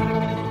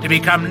to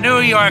become New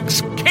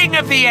York's King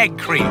of the Egg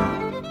Cream.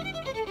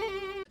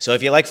 So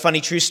if you like funny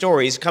true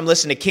stories, come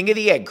listen to King of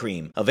the Egg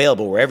Cream,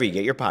 available wherever you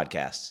get your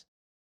podcasts.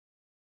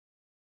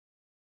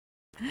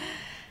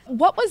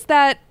 What was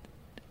that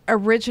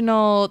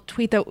original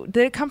tweet? Did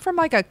it come from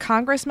like a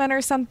congressman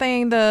or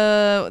something?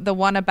 The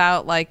one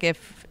about like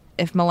if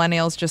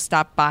millennials just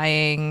stop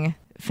buying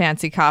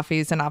fancy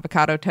coffees and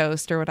avocado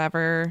toast or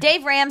whatever.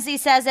 Dave Ramsey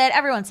says it.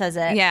 Everyone says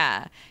it.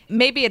 Yeah.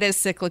 Maybe it is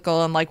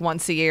cyclical and like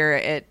once a year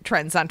it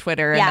trends on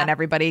Twitter and then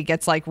everybody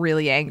gets like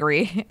really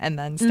angry and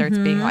then starts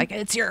being like,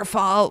 it's your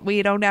fault.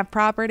 We don't have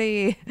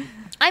property.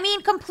 I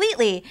mean,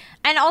 completely.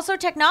 And also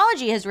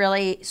technology has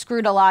really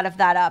screwed a lot of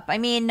that up. I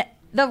mean,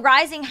 the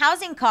rising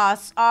housing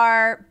costs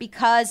are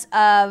because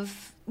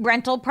of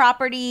rental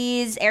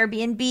properties,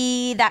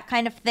 Airbnb, that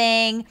kind of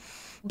thing.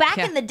 Back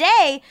in the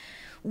day,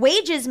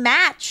 wages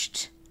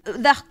matched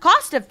the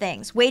cost of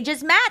things.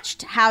 Wages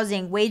matched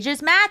housing.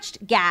 Wages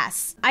matched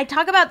gas. I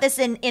talk about this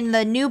in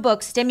the new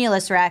book,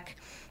 Stimulus Rec,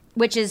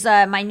 which is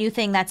my new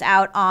thing that's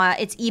out on,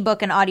 it's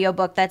ebook and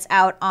audiobook that's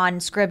out on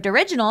Scribd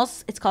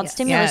Originals. It's called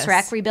Stimulus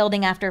Rec,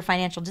 Rebuilding After a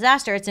Financial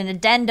Disaster. It's an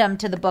addendum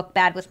to the book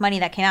Bad with Money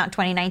that came out in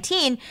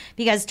 2019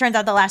 because it turns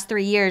out the last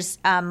 3 years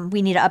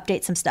we need to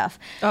update some stuff.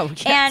 Oh,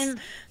 yes.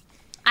 And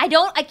I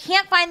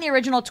can't find the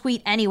original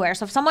tweet anywhere.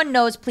 So if someone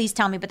knows, please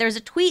tell me. But there's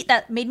a tweet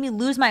that made me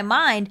lose my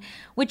mind,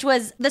 which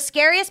was the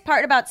scariest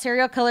part about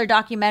serial killer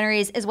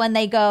documentaries is when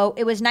they go,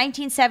 it was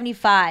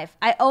 1975.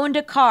 I owned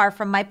a car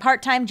from my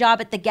part-time job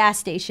at the gas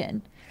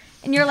station.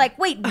 And you're like,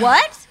 wait,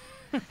 what?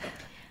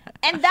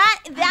 And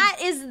that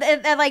is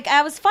like,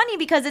 I was funny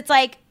because it's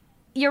like,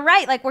 you're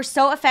right. Like we're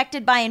so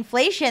affected by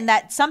inflation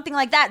that something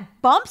like that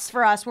bumps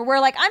for us where we're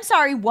like, I'm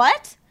sorry,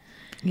 what?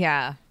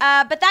 Yeah.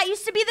 But that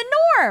used to be the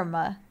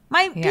norm.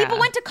 People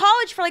went to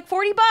college for like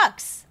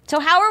 $40. So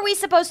how are we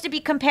supposed to be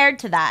compared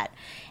to that?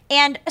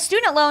 And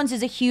student loans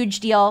is a huge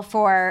deal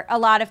for a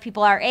lot of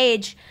people our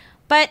age.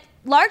 But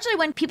largely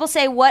when people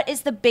say, what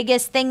is the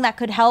biggest thing that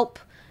could help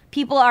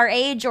people our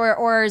age or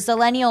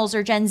Zillennials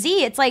or Gen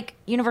Z, it's like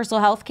universal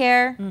health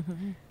care.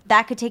 Mm-hmm.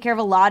 That could take care of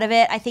a lot of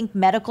it. I think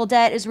medical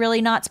debt is really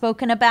not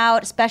spoken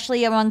about,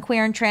 especially among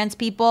queer and trans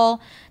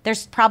people.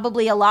 There's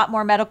probably a lot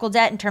more medical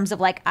debt in terms of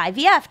like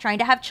IVF, trying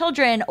to have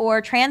children, or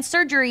trans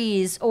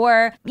surgeries,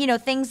 or, you know,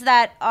 things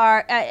that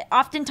are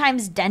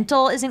oftentimes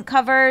dental isn't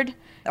covered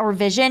or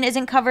vision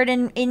isn't covered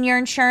in your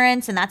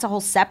insurance. And that's a whole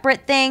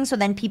separate thing. So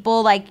then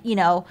people like, you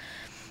know,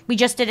 we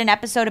just did an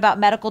episode about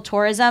medical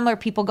tourism where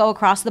people go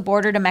across the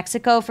border to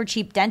Mexico for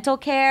cheap dental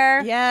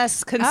care.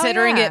 Yes,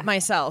 considering it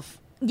myself.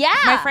 Yeah.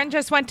 My friend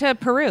just went to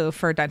Peru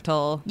for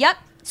dental. Yep.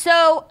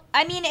 So,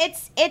 I mean,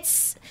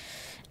 it's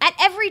at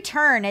every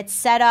turn, it's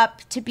set up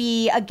to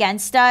be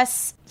against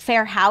us.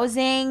 Fair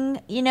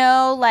housing, you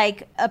know,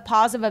 like a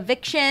pause of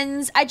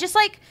evictions. I just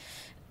like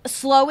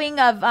slowing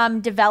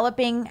of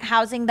developing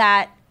housing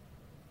that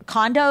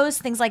condos,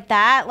 things like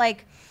that.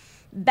 Like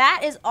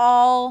that is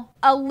all,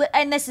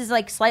 and this is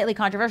like slightly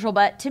controversial,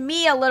 but to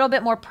me, a little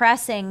bit more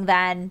pressing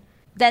than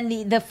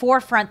the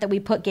forefront that we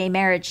put gay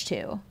marriage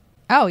to.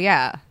 Oh,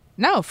 yeah.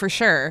 No, for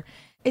sure.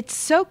 It's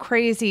so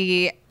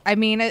crazy. I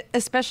mean,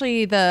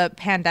 especially the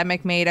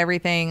pandemic made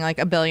everything like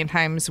a billion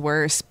times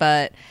worse,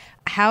 but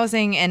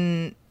housing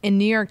in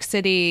New York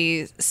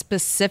City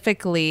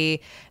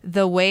specifically,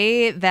 the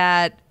way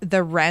that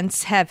the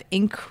rents have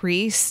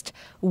increased,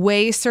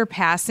 way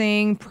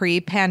surpassing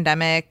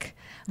pre-pandemic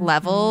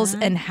levels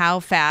and how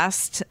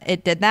fast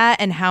it did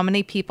that and how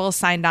many people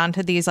signed on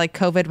to these like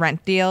COVID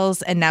rent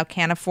deals and now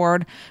can't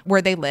afford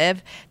where they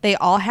live. They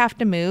all have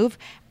to move.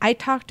 I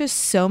talked to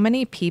so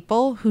many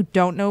people who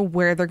don't know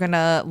where they're going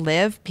to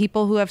live.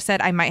 People who have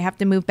said, I might have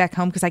to move back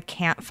home because I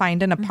can't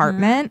find an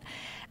apartment.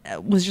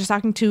 Was just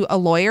talking to a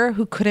lawyer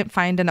who couldn't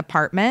find an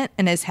apartment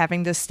and is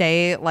having to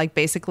stay like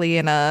basically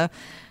in a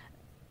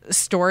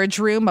storage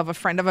room of a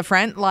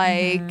friend.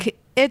 Like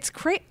it's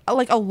great.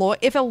 Like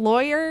if a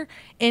lawyer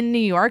in New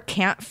York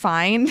can't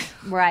find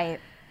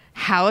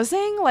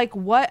housing, like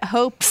what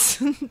hopes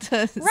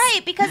does...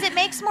 Right, because it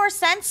makes more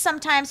sense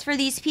sometimes for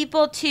these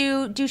people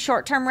to do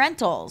short-term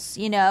rentals,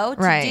 you know,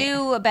 to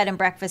do a bed and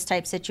breakfast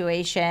type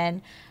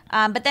situation.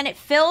 But then it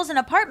fills an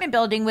apartment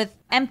building with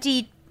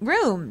empty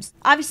rooms.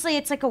 Obviously,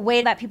 it's like a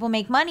way that people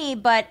make money,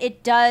 but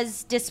it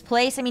does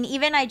displace. I mean,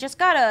 even I just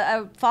got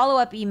a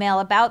follow-up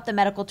email about the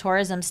medical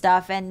tourism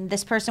stuff, and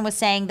this person was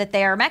saying that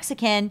they are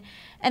Mexican,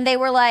 and they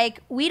were like,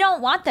 we don't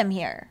want them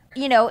here.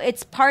 You know,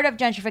 it's part of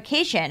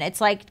gentrification.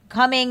 It's like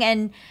coming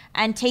and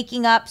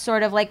taking up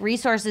sort of like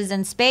resources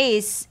and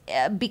space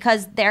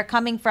because they're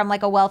coming from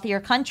like a wealthier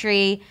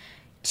country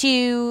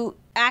to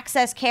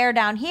access care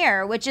down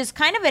here, which is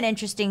kind of an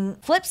interesting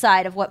flip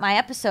side of what my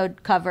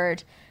episode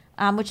covered.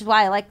 Which is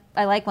why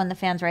I like when the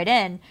fans write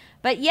in.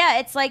 But yeah,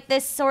 it's like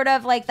this sort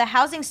of like the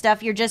housing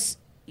stuff. You're just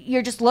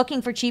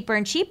looking for cheaper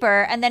and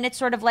cheaper, and then it's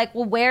sort of like,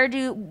 well, where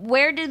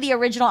do the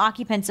original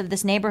occupants of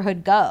this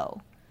neighborhood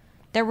go?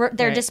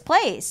 They're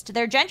displaced.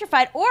 They're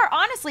gentrified. Or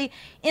honestly,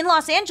 in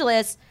Los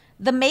Angeles,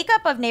 the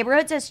makeup of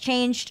neighborhoods has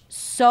changed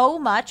so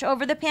much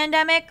over the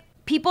pandemic.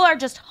 People are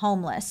just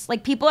homeless.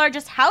 Like people are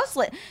just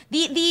houseless.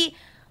 The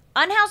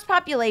unhoused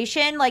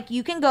population, like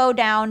you can go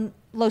down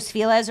Los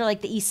Feliz or like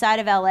the east side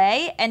of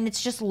LA and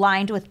it's just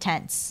lined with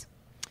tents.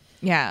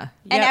 Yeah.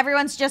 And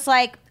everyone's just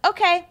like,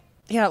 okay.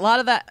 Yeah, a lot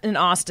of that in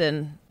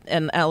Austin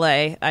and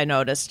LA, I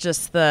noticed,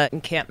 just the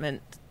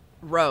encampment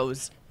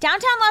rows.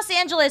 Downtown Los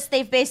Angeles,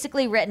 they've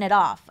basically written it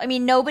off. I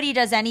mean, nobody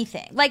does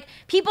anything. Like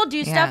people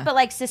do stuff, but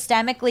like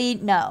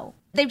systemically, no.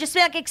 They've just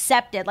been like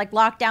accepted, like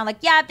locked down, like,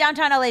 yeah,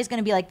 downtown LA is going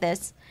to be like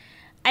this.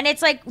 And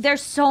it's like,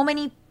 there's so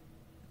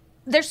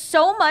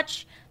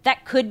much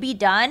that could be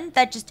done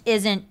that just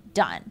isn't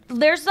done.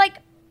 There's like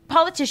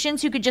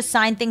politicians who could just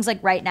sign things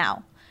like right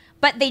now,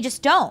 but they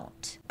just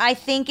don't. I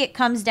think it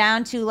comes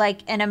down to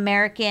like an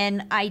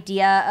American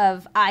idea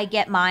of I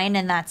get mine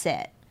and that's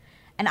it.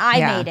 And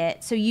I made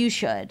it, so you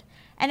should.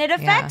 And it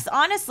affects,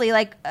 honestly,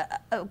 like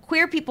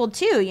queer people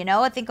too, you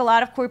know? I think a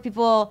lot of queer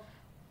people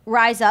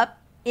rise up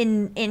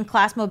in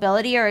class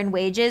mobility or in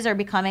wages or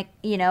becoming,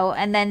 you know,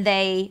 and then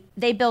they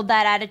build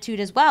that attitude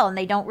as well. And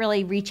they don't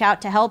really reach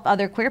out to help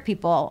other queer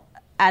people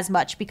as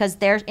much because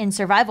they're in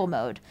survival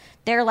mode.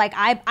 They're like,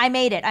 I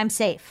made it. I'm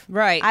safe.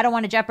 Right. I don't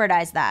want to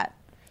jeopardize that.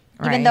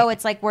 Even though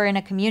it's like we're in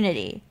a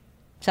community.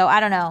 So I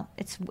don't know.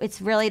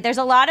 It's really, there's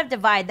a lot of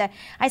divide. That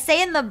I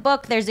say in the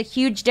book, there's a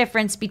huge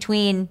difference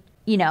between,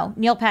 you know,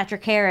 Neil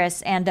Patrick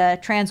Harris and a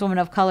trans woman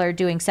of color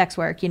doing sex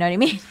work. You know what I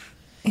mean?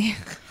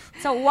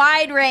 It's a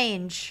wide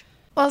range.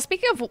 Well,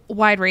 speaking of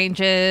wide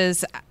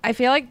ranges, I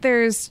feel like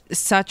there's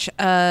such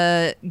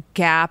a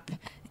gap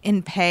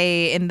in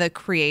pay in the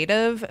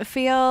creative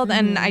field.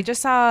 And I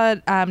just saw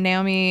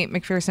Naomi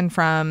McPherson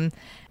from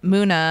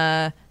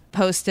Muna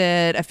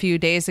posted a few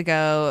days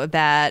ago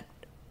that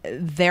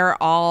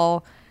they're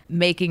all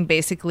making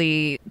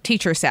basically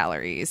teacher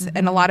salaries.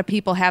 And a lot of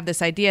people have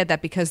this idea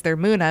that because they're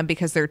Muna,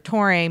 because they're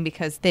touring,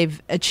 because they've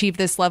achieved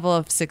this level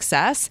of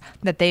success,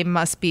 that they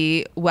must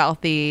be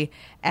wealthy.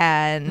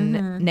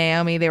 And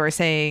Naomi, they were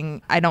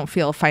saying, I don't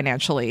feel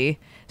financially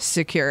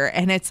secure.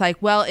 And it's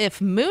like, well, if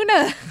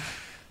Muna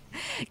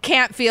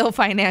can't feel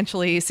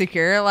financially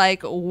secure,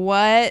 like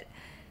what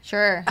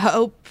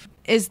hope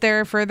is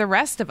there for the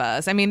rest of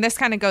us? I mean, this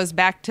kind of goes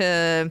back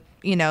to,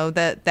 you know,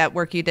 that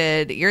work you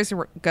did years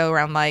ago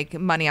around like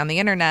money on the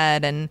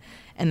internet and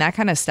that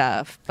kind of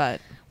stuff. But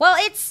well,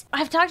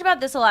 I've talked about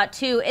this a lot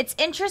too. It's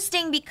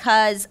interesting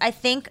because I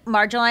think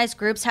marginalized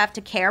groups have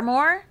to care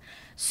more.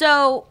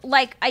 So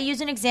like I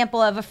use an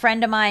example of a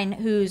friend of mine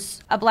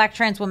who's a Black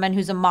trans woman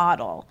who's a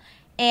model.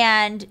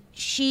 And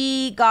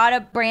she got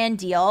a brand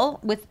deal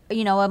with,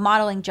 you know, a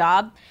modeling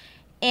job.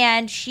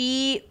 And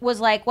she was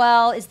like,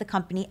 well, is the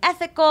company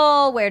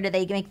ethical? Where do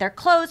they make their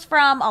clothes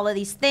from? All of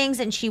these things.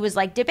 And she was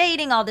like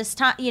debating all this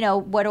time, you know,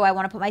 what do I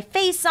want to put my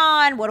face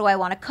on? What do I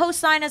want to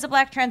co-sign as a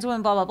Black trans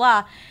woman? Blah, blah,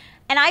 blah.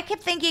 And I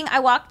kept thinking, I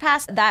walked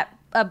past that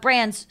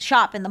brand's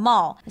shop in the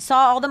mall. I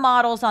saw all the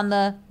models on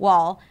the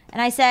wall.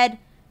 And I said,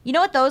 you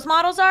know what those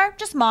models are?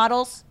 Just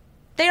models.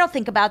 They don't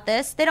think about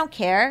this. They don't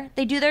care.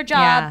 They do their job.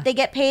 Yeah. They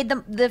get paid the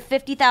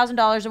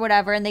 $50,000 or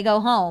whatever, and they go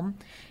home.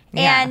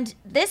 Yeah. And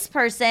this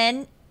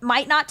person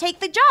might not take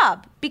the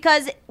job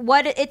because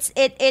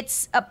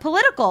it's a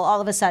political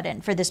all of a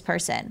sudden for this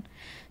person.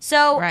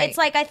 So it's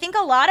like I think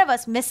a lot of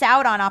us miss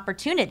out on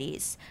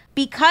opportunities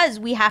because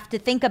we have to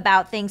think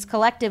about things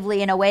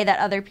collectively in a way that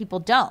other people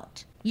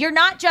don't. You're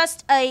not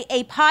just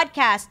a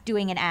podcast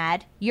doing an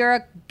ad.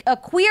 You're a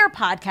queer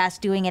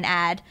podcast doing an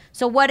ad.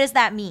 So what does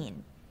that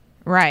mean?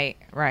 Right,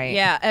 right.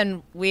 Yeah,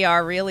 and we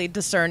are really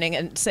discerning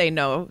and say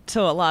no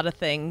to a lot of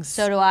things.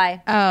 So do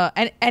I. Oh,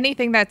 and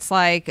anything that's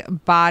like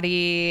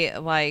body,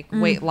 like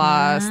weight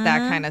loss, that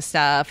kind of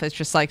stuff is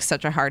just like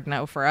such a hard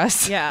no for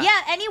us. Yeah,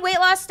 any weight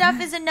loss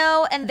stuff is a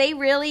no, and they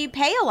really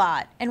pay a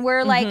lot. And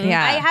we're like,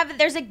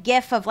 there's a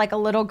gif of like a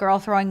little girl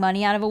throwing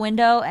money out of a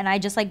window, and I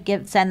just like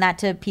send that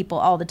to people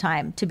all the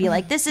time to be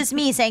like, this is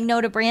me saying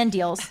no to brand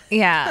deals.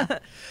 Yeah.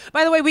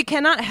 By the way, we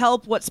cannot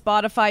help what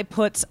Spotify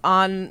puts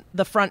on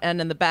the front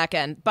end and the back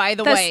end. By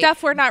the way,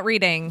 stuff we're not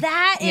reading.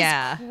 That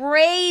is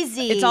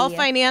crazy. It's all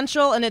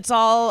financial and it's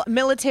all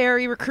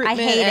military recruitment.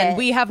 I hate and it.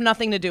 we have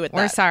nothing to do with that.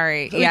 We're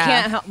sorry. We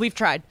can't help. We've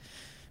tried.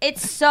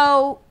 It's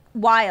so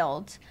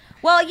wild.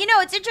 Well, you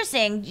know, it's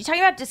interesting. You're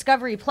talking about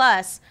Discovery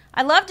Plus.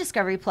 I love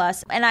Discovery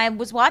Plus, and I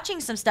was watching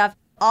some stuff.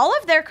 All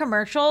of their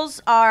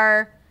commercials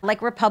are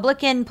like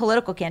Republican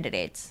political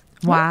candidates.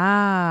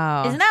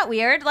 Wow. Isn't that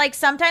weird? Like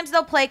sometimes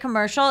they'll play a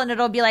commercial and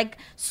it'll be like,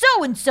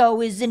 so-and-so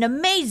is an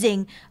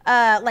amazing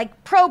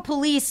like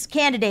pro-police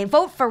candidate,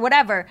 vote for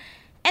whatever.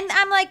 And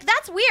I'm like,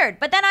 that's weird.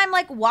 But then I'm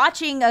like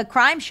watching a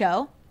crime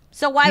show.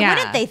 So why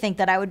wouldn't they think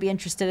that I would be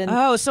interested in?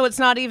 Oh, so it's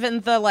not even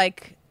the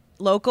like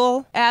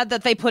local ad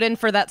that they put in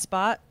for that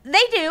spot?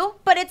 They do.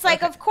 But it's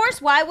like, of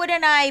course, why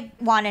wouldn't I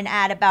want an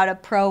ad about a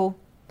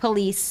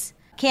pro-police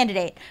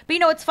candidate? But you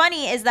know what's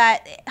funny is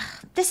that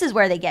this is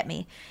where they get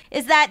me,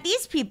 is that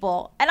these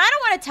people, and I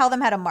don't want to tell them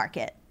how to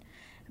market,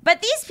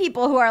 but these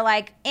people who are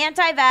like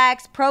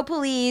anti-vax,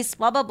 pro-police,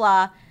 blah, blah,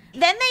 blah,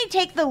 then they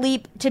take the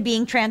leap to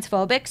being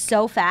transphobic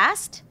so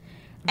fast.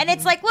 And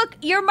it's like, look,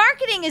 your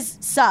marketing is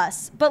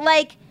sus, but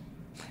like,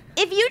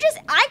 if you just,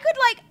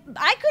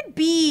 I could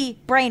be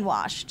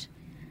brainwashed.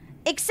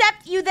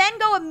 Except you then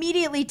go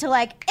immediately to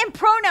like, and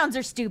pronouns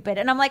are stupid.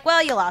 And I'm like,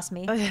 well, you lost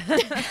me. I'm just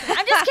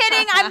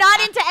kidding. I'm not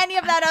into any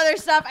of that other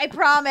stuff, I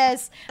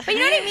promise. But you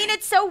know what I mean?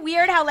 It's so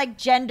weird how like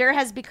gender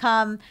has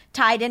become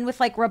tied in with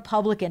like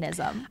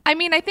republicanism. I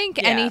mean, I think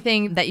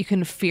anything that you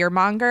can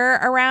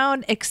fearmonger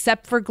around,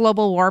 except for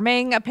global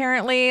warming,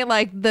 apparently,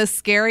 like the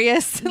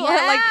scariest,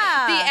 like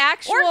the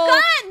actual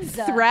guns.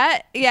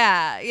 threat.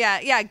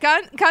 Yeah.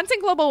 Guns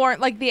and global warming,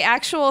 like the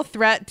actual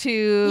threat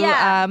to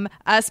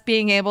us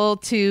being able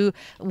to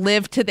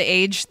live to the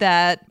age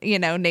that, you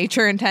know,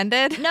 nature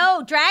intended.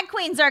 No, drag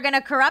queens are going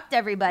to corrupt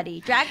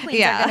everybody. Drag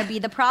queens are going to be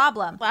the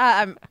problem.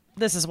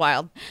 This is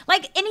wild.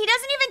 Like, and he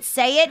doesn't even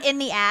say it in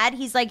the ad.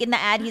 He's like, in the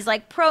ad, he's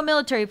like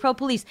pro-military,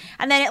 pro-police.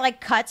 And then it like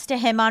cuts to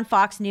him on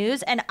Fox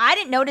News. And I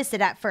didn't notice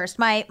it at first.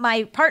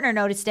 My partner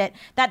noticed it,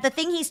 that the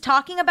thing he's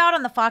talking about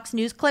on the Fox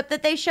News clip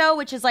that they show,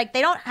 which is like,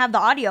 they don't have the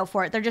audio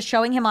for it. They're just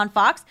showing him on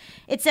Fox.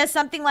 It says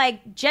something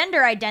like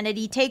gender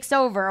identity takes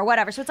over or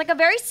whatever. So it's like a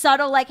very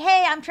subtle, like,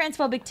 hey, I'm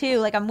transphobic too.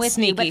 Like, I'm with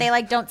you. But they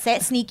like don't say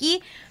it.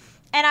 Sneaky.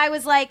 And I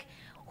was like,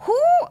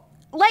 who,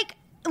 like,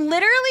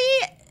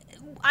 literally,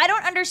 I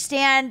don't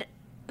understand.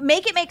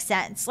 Make it make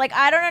sense. Like,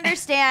 I don't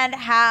understand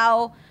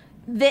how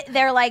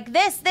they're like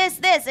this,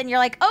 and you're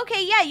like,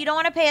 okay, yeah, you don't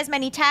want to pay as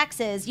many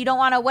taxes, you don't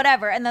want to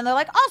whatever, and then they're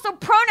like, also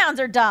pronouns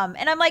are dumb,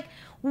 and I'm like,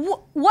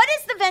 what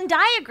is the Venn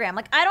diagram?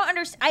 Like, I don't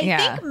understand. I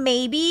think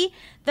maybe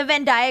the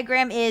Venn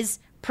diagram is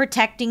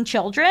protecting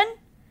children,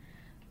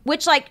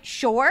 which like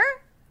sure,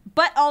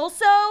 but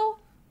also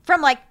from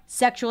like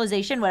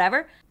sexualization,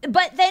 whatever.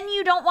 But then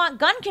you don't want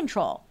gun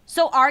control.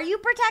 So are you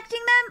protecting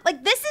them?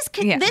 Like, this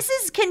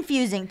is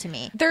confusing to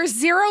me. There's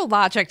zero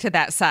logic to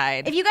that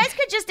side. If you guys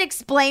could just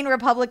explain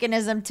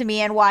Republicanism to me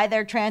and why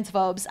they're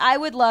transphobes, I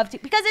would love to.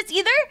 Because it's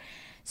either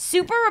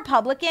super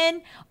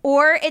Republican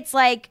or it's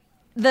like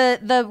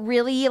the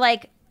really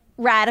like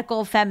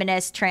radical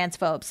feminist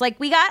transphobes. Like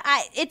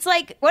it's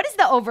like, what is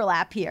the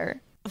overlap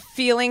here?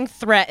 Feeling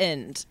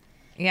threatened.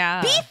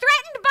 Yeah. Be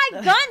threatened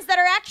by guns that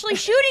are actually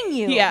shooting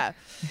you. Yeah.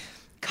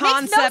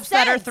 Concepts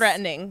that are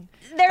threatening.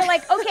 They're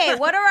like, okay,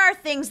 what are our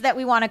things that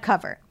we want to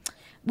cover?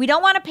 We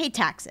don't want to pay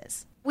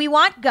taxes. We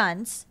want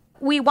guns.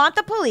 We want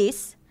the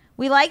police.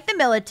 We like the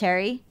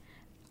military.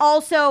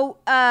 Also,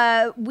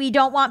 we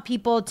don't want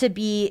people to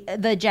be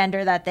the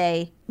gender that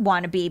they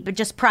want to be, but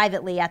just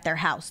privately at their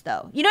house,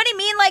 though. You know what I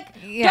mean?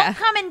 Like, don't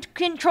come and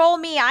control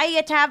me. I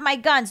get to have my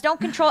guns. Don't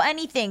control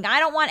anything. I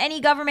don't want any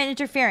government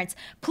interference.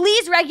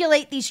 Please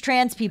regulate these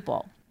trans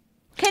people.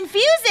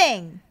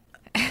 Confusing.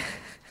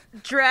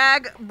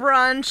 Drag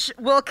brunch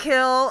will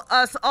kill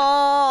us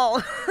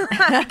all.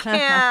 I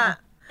can't.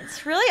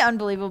 It's really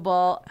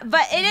unbelievable.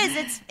 But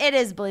it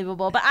is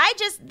believable. But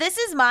this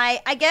is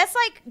I guess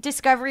like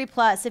Discovery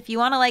Plus, if you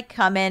want to like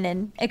come in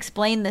and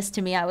explain this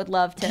to me, I would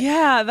love to.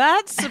 Yeah,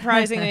 that's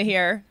surprising to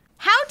hear.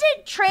 How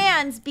did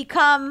trans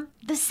become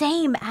the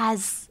same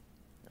as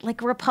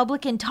like a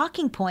Republican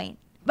talking point?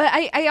 But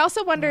I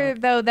also wonder,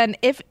 though, then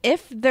if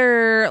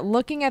they're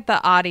looking at the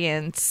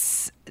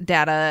audience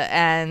data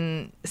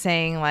and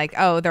saying like,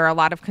 oh, there are a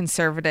lot of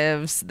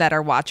conservatives that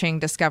are watching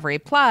Discovery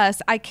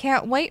Plus. I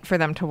can't wait for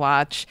them to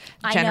watch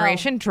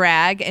Generation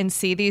Drag and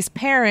see these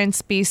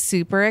parents be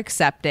super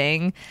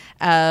accepting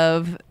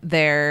of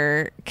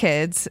their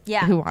kids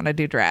who want to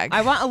do drag.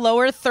 I want a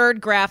lower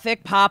third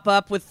graphic pop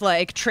up with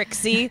like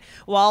Trixie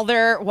while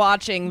they're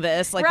watching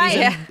this, like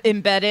these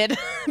embedded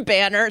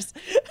banners.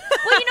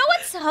 Well, you know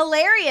what's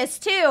hilarious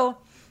too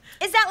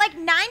is that like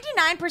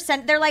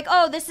 99%, they're like,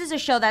 oh, this is a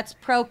show that's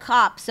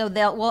pro-cop, so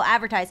we'll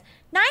advertise.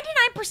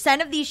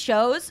 99% of these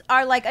shows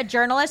are like a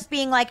journalist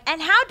being like,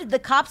 and how did the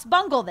cops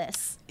bungle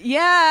this?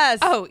 Yes.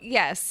 Oh,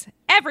 yes.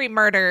 Every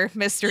murder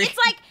mystery. It's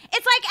like,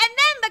 and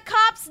then the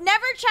cops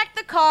never check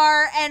the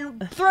car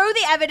and throw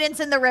the evidence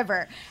in the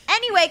river.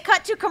 Anyway,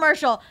 cut to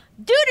commercial.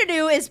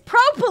 Doo-doo-doo is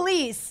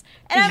pro-police.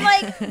 And I'm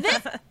like,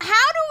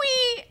 how do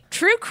we...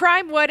 True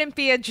crime wouldn't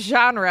be a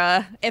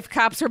genre if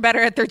cops were better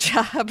at their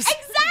jobs.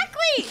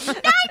 Exactly. 9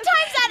 times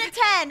out of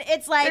 10,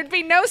 it's like... There'd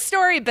be no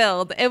story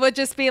build. It would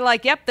just be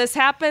like, yep, this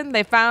happened,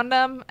 they found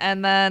him,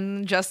 and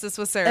then justice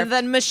was served. And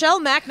then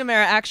Michelle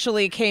McNamara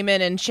actually came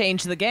in and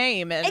changed the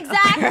game. And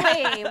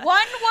exactly.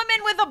 One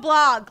woman with a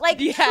blog. Like,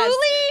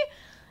 truly,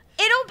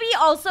 it'll be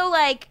also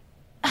like...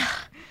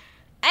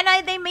 And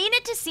they mean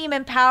it to seem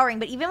empowering,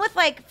 but even with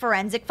like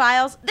Forensic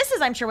Files, this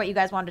is, I'm sure, what you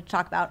guys wanted to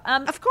talk about.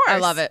 Of course. I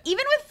love it.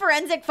 Even with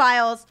Forensic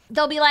Files,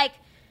 they'll be like,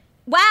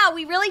 wow,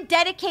 we really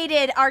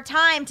dedicated our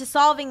time to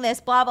solving this,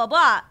 blah, blah,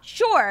 blah.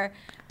 Sure.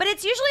 But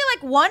it's usually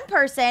like one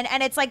person,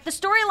 and it's like the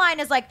storyline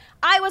is like,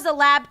 I was a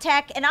lab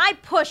tech, and I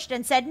pushed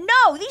and said,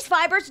 no, these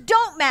fibers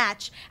don't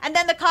match. And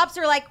then the cops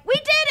are like, we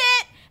did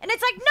it. And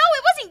it's like, no,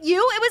 it wasn't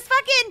you. It was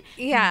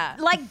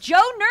fucking like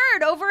Joe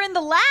Nerd over in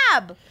the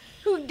lab.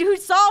 Who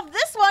solved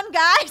this one,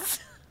 guys?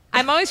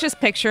 I'm always just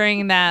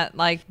picturing that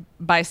like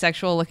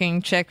bisexual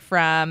looking chick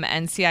from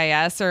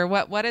NCIS, or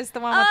what is the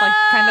one with like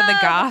kind of the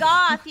goth?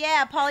 Goth,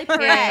 yeah, Polly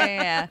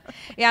Perret.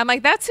 Yeah, I'm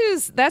like, that's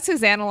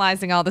who's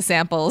analyzing all the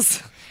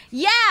samples.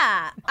 Yeah.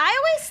 I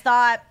always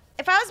thought,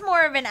 if I was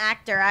more of an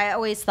actor, I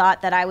always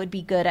thought that I would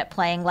be good at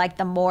playing like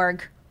the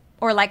morgue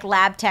or like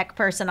lab tech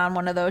person on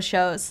one of those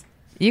shows.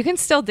 You can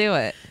still do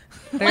it.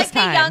 There's like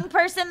time. The young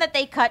person that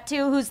they cut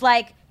to who's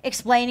like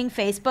explaining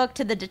Facebook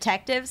to the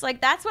detectives.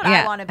 Like, that's what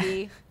I want to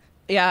be.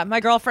 Yeah, my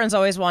girlfriend's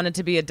always wanted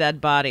to be a dead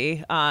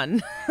body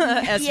on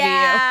SVU.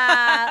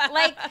 Yeah,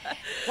 like...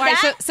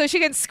 Why, so she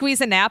can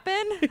squeeze a nap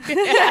in?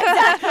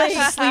 Exactly.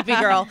 She's sleepy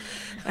girl.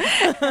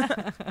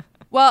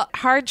 Well,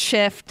 hard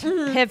shift,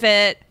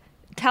 pivot.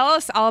 Tell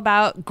us all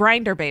about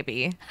Grindr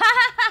Baby.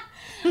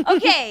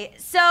 Okay,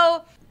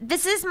 so...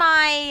 This is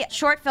my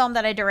short film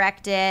that I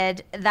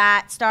directed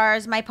that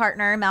stars my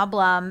partner, Mal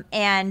Blum,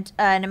 and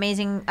an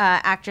amazing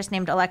actress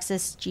named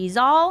Alexis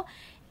Gizal.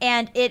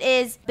 And it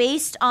is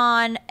based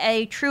on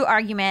a true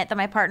argument that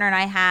my partner and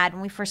I had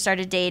when we first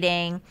started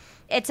dating.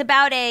 It's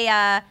about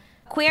a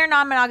queer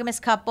non-monogamous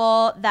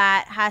couple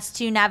that has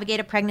to navigate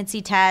a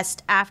pregnancy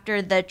test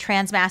after the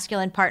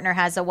transmasculine partner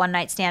has a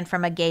one-night stand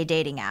from a gay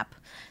dating app.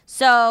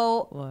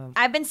 So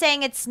I've been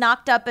saying it's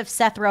knocked up if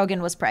Seth Rogen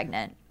was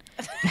pregnant.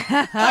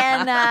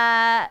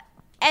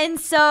 And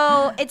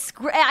so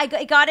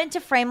I got into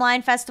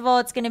Frameline Festival.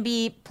 It's going to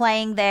be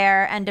playing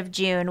there end of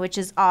June, which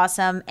is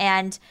awesome.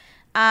 And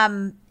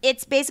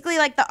it's basically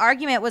like the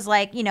argument was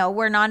like, you know,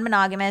 we're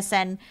non-monogamous,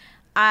 and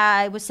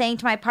I was saying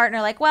to my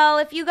partner, like, well,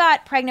 if you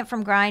got pregnant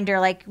from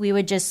Grindr, like, we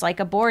would just like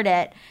abort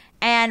it.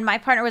 And my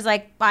partner was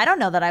like, I don't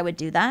know that I would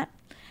do that.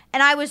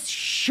 And I was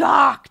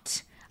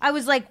shocked. I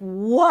was like,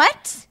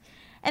 what?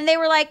 And they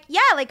were like,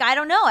 yeah, like, I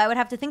don't know. I would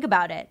have to think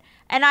about it.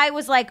 And I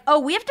was like, oh,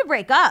 we have to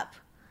break up.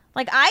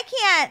 Like,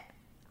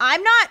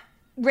 I'm not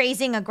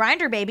raising a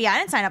Grindr baby. I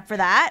didn't sign up for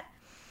that.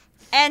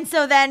 And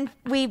so then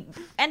we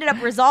ended up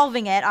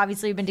resolving it.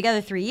 Obviously, we've been together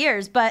 3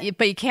 years, but you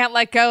can't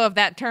let go of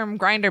that term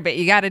Grindr bait.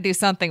 You got to do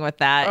something with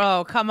that.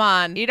 Oh, come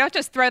on. You don't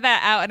just throw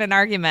that out in an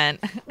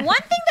argument. One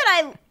thing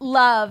that I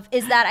love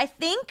is that I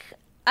think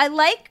I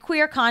like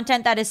queer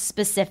content that is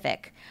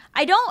specific.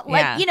 I don't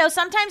like, you know,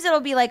 sometimes it'll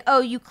be like, oh,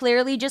 you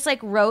clearly just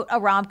like wrote a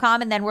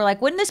rom-com, and then we're like,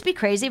 wouldn't this be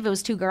crazy if it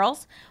was 2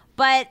 girls?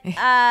 But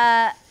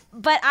I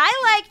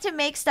like to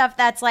make stuff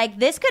that's like,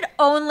 this could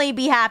only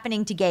be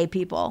happening to gay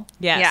people.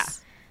 Yes. Yeah.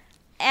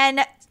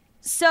 And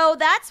so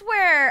that's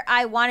where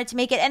I wanted to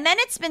make it. And then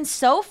it's been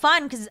so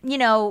fun because, you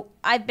know,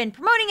 I've been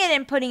promoting it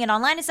and putting it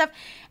online and stuff.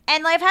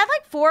 And I've had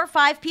like 4 or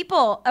 5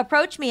 people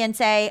approach me and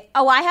say,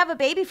 oh, I have a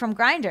baby from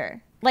Grindr.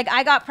 Like,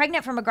 I got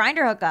pregnant from a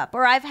Grindr hookup.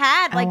 Or I've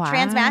had, like,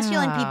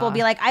 transmasculine people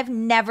be like, I've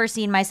never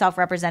seen myself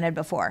represented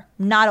before.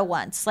 Not a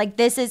once. Like,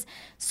 this is...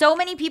 So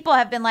many people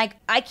have been like,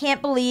 I can't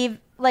believe,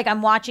 like,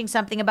 I'm watching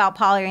something about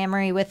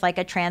polyamory with, like,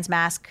 a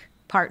transmasc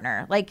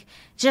partner. Like,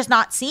 just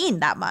not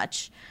seen that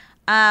much.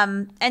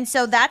 And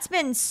so that's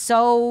been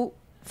so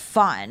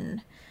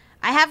fun.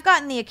 I have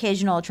gotten the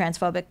occasional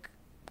transphobic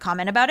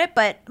comment about it,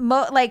 but,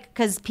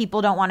 because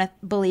people don't want to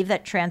believe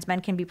that trans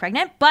men can be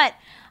pregnant. But...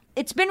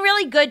 it's been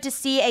really good to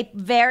see a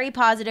very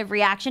positive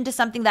reaction to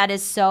something that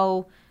is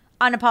so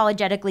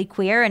unapologetically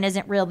queer and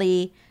isn't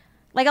really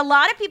Like a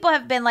lot of people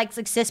have been like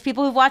cis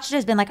people who've watched it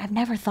has been like, I've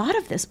never thought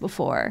of this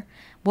before.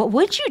 What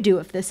would you do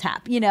if this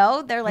happened? You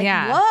know, they're like,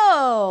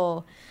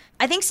 whoa.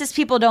 I think cis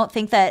people don't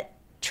think that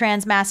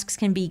trans masks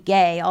can be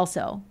gay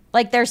also.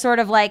 Like they're sort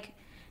of like,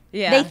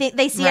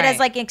 they see it as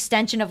like an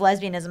extension of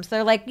lesbianism. So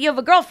they're like, you have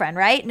a girlfriend,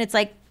 right? And it's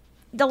like,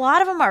 a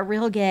lot of them are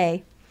real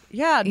gay.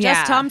 Yeah,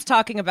 Jess Tom's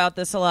talking about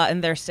this a lot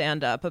in their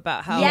stand-up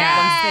about how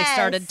once they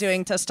started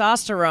doing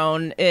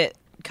testosterone, it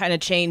kind of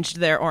changed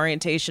their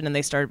orientation and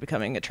they started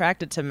becoming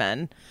attracted to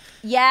men.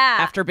 Yeah.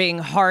 After being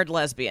hard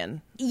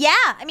lesbian. Yeah.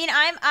 I mean,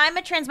 I'm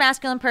a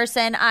transmasculine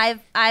person.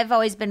 I've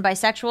always been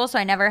bisexual, so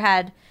I never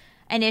had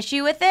an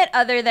issue with it.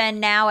 Other than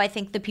now, I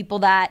think the people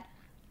that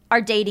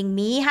are dating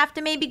me have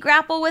to maybe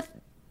grapple with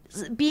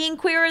being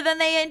queerer than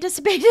they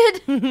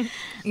anticipated.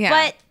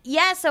 But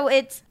yeah, so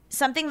it's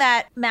something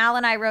that Mal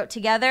and I wrote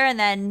together, and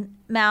then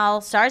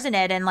Mal stars in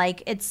it, and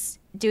like it's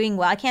doing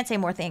well. I can't say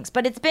more things,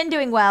 but it's been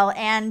doing well,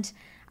 and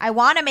I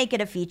want to make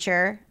it a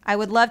feature. I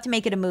would love to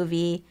make it a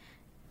movie.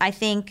 I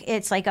think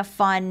it's like a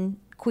fun,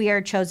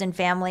 queer, chosen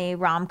family,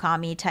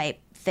 rom-com-y type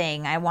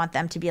thing. I want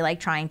them to be like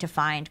trying to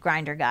find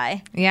Grindr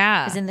guy.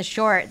 Yeah. Because in the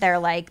short, they're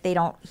like,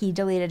 he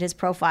deleted his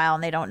profile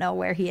and they don't know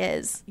where he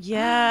is.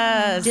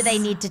 Yes. Do they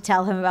need to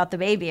tell him about the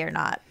baby or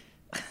not?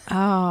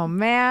 Oh,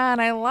 man,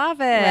 I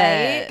love it.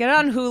 Right? Get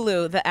on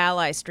Hulu, the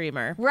Ally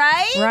streamer.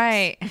 Right?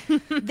 Right.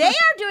 They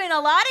are doing a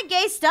lot of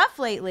gay stuff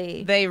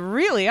lately. They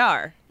really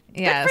are.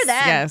 Good for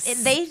them.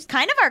 They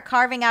kind of are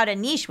carving out a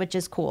niche, which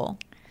is cool.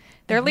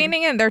 They're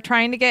leaning in. They're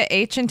trying to get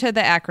H into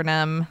the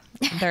acronym.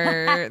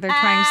 They're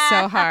trying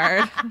so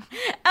hard.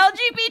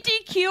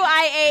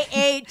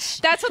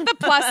 LGBTQIAH. That's what the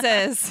plus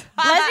is.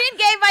 Lesbian,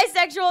 gay,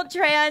 bisexual,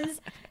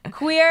 trans,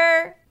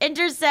 queer,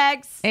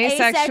 intersex,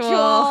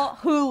 asexual,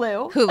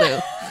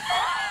 Hulu.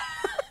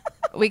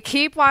 We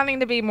keep wanting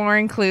to be more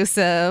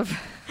inclusive.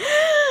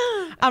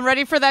 I'm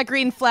ready for that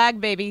green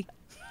flag, baby.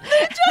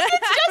 It's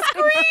just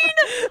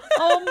green.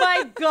 Oh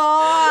my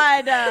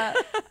God.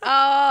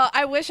 Oh,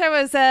 I wish I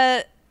was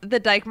at the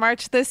Dyke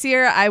March this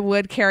year. I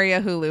would carry a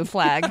Hulu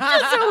flag.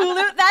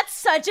 That's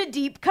such a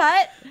deep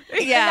cut. Yeah.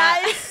 And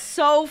that is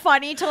so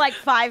funny to like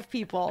 5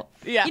 people.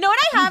 Yeah. You know what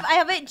I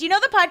have it. Do you know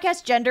the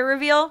podcast Gender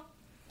Reveal?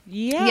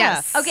 Yeah.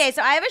 Yes. Okay,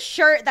 so I have a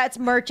shirt that's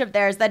merch of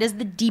theirs that is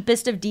the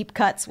deepest of deep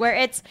cuts, where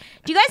it's,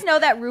 do you guys know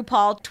that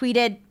RuPaul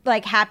tweeted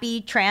like Happy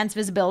Trans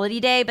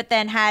Visibility Day, but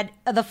then had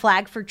the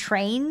flag for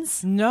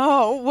trains?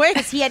 No, wait.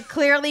 Because he had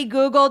clearly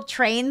Googled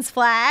trains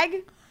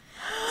flag.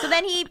 So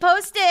then he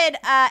posted, and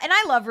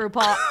I love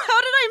RuPaul.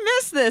 How did I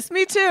miss this?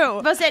 Me too.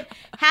 Posted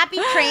Happy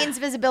Trains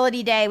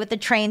Visibility Day with the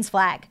trains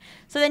flag.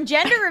 So then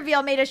Gender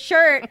Reveal made a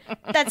shirt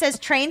that says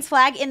trains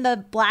flag in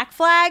the Black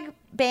Flag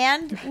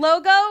band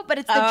logo, but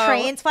it's the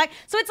trains flag.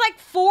 So it's like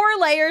 4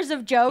 layers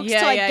of jokes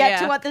to like get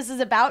to what this is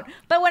about.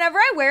 But whenever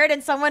I wear it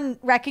and someone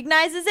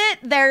recognizes it,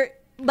 they're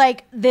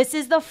like, this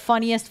is the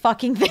funniest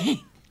fucking thing.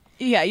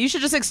 Yeah, you should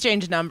just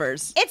exchange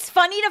numbers. It's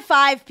funny to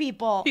 5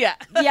 people. Yeah.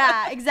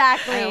 Yeah,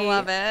 exactly. I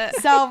love it.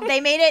 So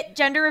they made it,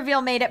 Gender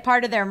Reveal made it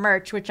part of their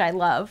merch, which I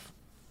love.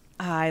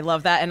 I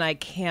love that, and I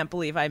can't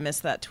believe I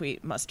missed that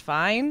tweet. Must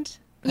find.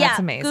 That's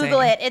amazing.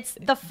 Google it. It's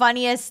the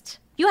funniest.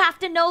 You have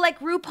to know like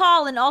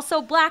RuPaul and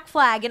also Black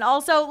Flag and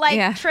also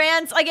like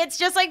trans. Like it's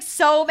just like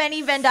so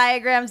many Venn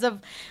diagrams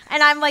of,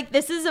 and I'm like,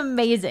 this is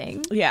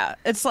amazing. Yeah,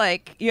 it's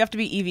like you have to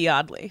be Evie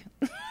Oddly.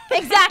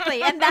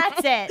 Exactly, and that's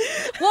it.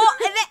 Well,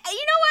 you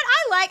know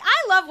what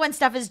I love when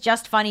stuff is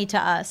just funny to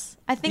us.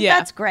 I think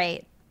that's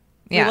great.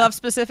 Yeah. We love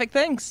specific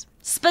things.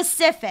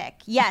 Specific,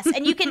 yes,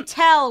 and you can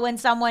tell when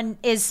someone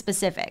is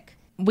specific.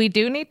 We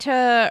do need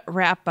to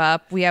wrap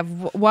up. We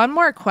have one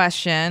more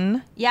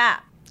question. Yeah.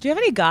 Do you have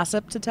any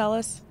gossip to tell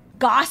us?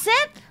 Gossip?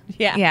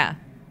 Yeah. Yeah.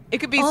 It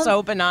could be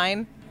so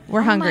benign.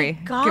 We're hungry.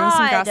 My God. Give us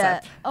some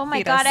gossip. Oh my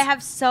Feed God, us. I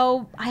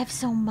have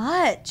so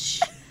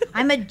much.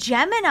 I'm a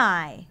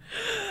Gemini.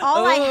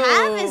 All I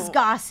have is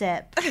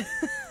gossip.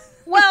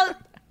 Well,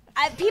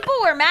 people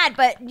were mad,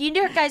 but you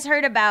guys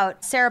heard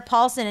about Sarah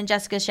Paulson and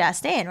Jessica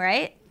Chastain,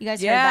 right? You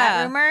guys heard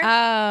that rumor?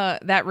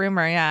 That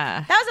rumor,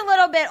 yeah. That was a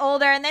little bit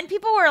older, and then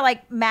people were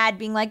like mad,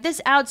 being like, this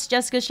outs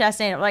Jessica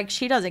Chastain. Like,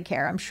 she doesn't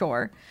care, I'm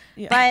sure.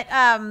 Yeah. But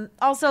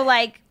also,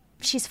 like,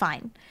 she's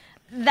fine.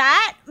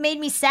 That made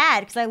me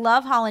sad because I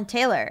love Holland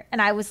Taylor,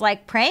 and I was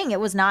like praying it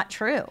was not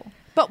true.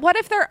 But what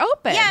if they're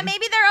open? Yeah,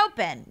 maybe they're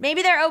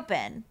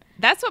open.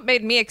 That's what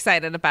made me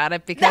excited about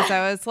it, because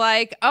I was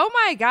like, oh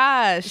my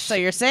gosh. So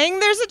you're saying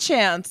there's a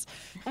chance.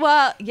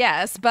 Well,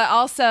 yes, but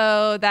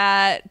also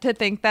that to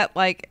think that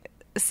like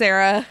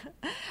Sarah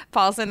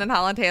Paulson and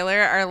Holland Taylor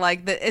are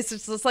like, it's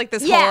just like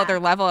this whole other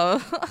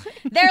level.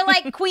 They're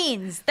like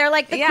queens. They're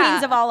like the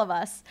queens of all of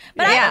us.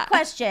 But I have a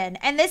question,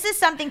 and this is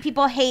something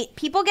people hate.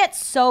 People get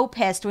so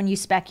pissed when you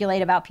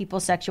speculate about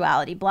people's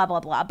sexuality, blah, blah,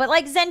 blah. But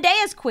like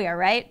Zendaya's queer,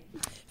 right?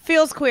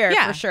 Feels queer,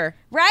 for sure.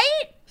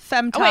 Right?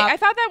 Femtop. Oh, wait, I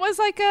thought that was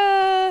like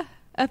a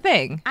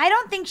thing. I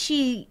don't think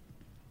she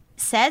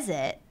says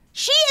it.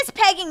 She is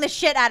pegging the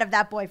shit out of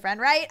that boyfriend,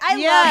 right? I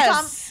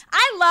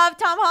I love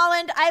Tom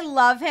Holland. I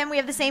love him. We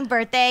have the same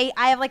birthday.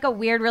 I have like a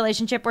weird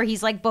relationship where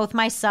he's like both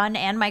my son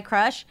and my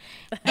crush.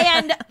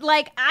 And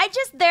like,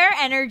 their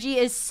energy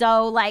is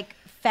so like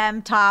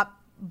femme top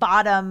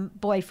bottom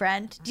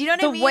boyfriend. Do you know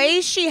what I mean? The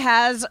way she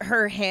has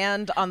her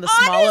hand on the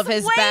small of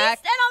his back.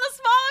 And on the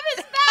small of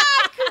his back.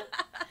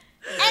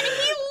 And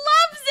he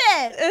loves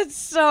it. It's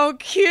so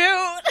cute.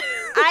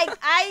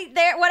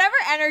 Whatever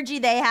energy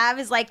they have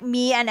is like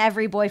me and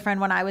every boyfriend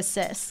when I was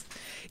cis.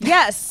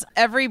 Yes,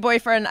 every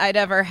boyfriend I'd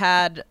ever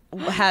had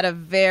a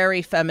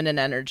very feminine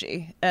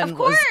energy and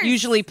was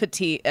usually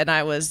petite, and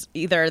I was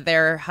either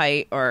their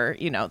height or,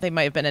 they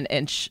might have been an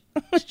inch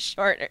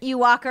shorter. You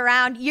walk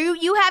around,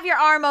 you have your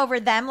arm over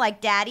them like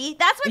daddy.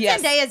 That's what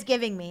Zendaya is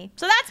giving me.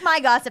 So that's my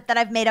gossip that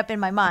I've made up in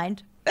my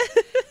mind.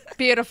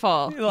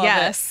 Beautiful.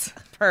 Yes.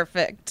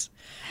 Perfect.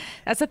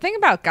 That's the thing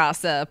about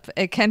gossip.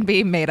 It can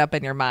be made up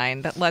in your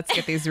mind. Let's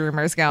get these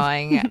rumors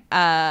going.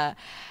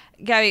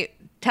 Gabby,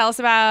 tell us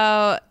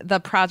about the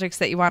projects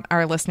that you want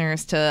our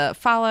listeners to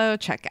follow,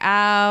 check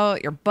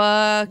out, your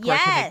book. Yes. Where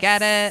can they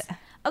get it?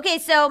 Okay,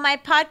 so my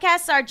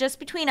podcasts are Just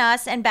Between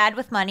Us and Bad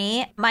with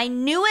Money. My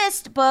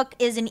newest book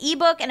is an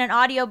ebook and an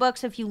audiobook,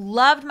 so if you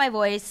loved my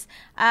voice,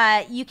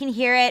 you can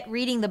hear it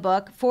reading the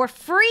book for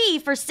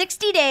free for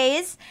 60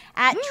 days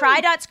at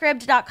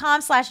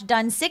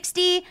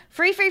try.scribd.com/done60.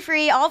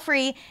 Free, all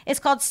free. It's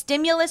called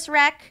Stimulus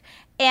Rec,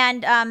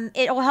 and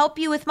it will help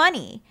you with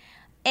money.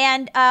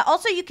 And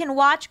also, you can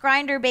watch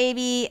Grinder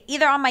Baby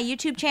either on my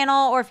YouTube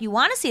channel, or if you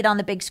want to see it on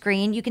the big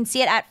screen, you can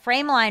see it at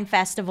Frameline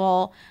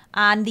Festival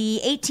on the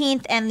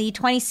 18th and the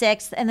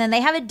 26th. And then they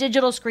have a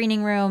digital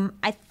screening room.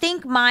 I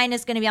think mine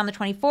is going to be on the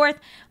 24th.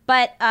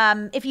 But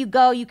if you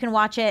go, you can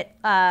watch it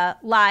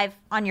live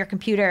on your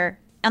computer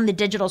on the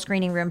digital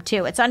screening room,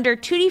 too. It's under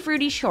Tutti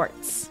Frutti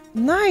Shorts.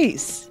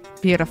 Nice.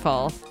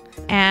 Beautiful.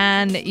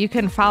 And you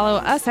can follow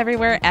us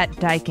everywhere at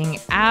Diking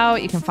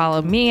Out. You can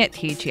follow me at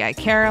TGI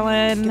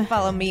Carolyn. You can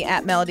follow me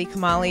at Melody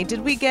Kamali.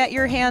 Did we get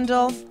your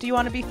handle? Do you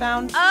want to be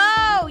found?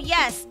 Oh,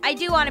 yes, I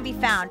do want to be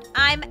found.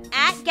 I'm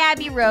at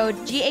Gabby Road,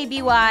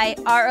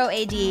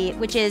 GABYROAD,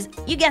 which is,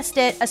 you guessed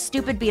it, a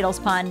stupid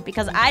Beatles pun,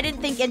 because I didn't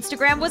think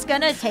Instagram was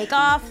going to take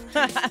off.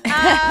 So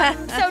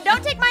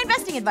don't take my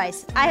investing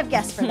advice. I have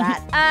guests for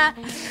that.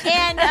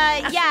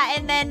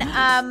 And then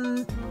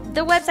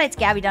the website's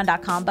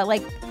gabbydunn.com, but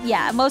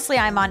mostly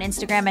I'm on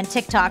Instagram and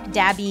TikTok,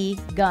 Dabby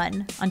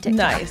Gun on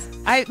TikTok. Nice.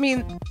 I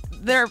mean,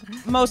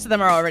 most of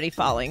them are already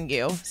following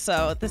you,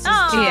 so this is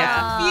few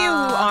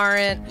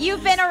aren't.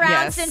 You've been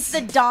around since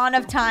the dawn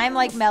of time,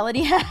 like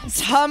Melody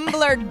has.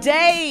 Tumblr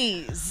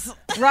days.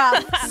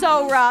 Rough,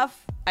 so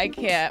rough. I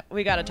can't.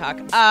 We gotta talk.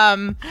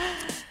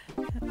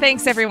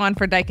 Thanks everyone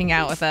for diking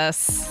out with us.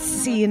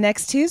 See you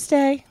next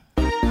Tuesday.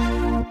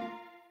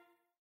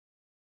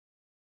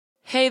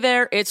 Hey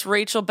there, it's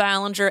Rachel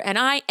Ballinger, and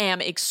I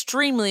am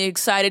extremely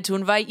excited to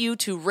invite you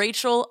to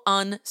Rachel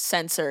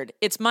Uncensored.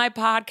 It's my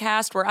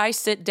podcast where I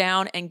sit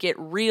down and get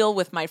real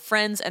with my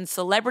friends and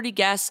celebrity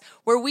guests,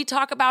 where we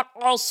talk about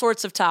all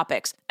sorts of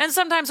topics. And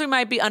sometimes we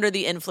might be under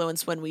the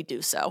influence when we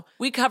do so.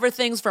 We cover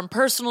things from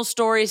personal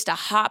stories to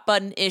hot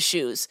button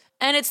issues.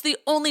 And it's the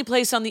only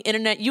place on the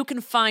internet you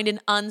can find an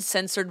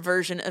uncensored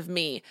version of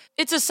me.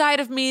 It's a side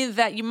of me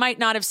that you might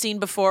not have seen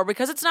before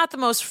because it's not the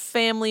most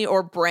family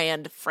or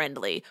brand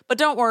friendly. But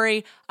don't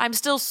worry, I'm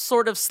still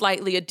sort of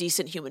slightly a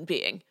decent human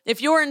being.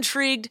 If you're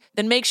intrigued,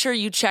 then make sure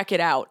you check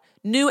it out.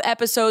 New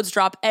episodes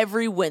drop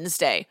every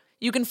Wednesday.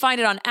 You can find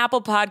it on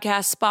Apple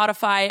Podcasts,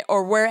 Spotify,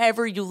 or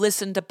wherever you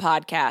listen to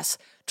podcasts.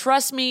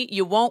 Trust me,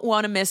 you won't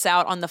want to miss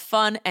out on the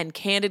fun and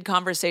candid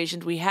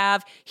conversations we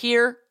have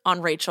here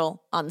on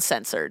Rachel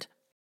Uncensored.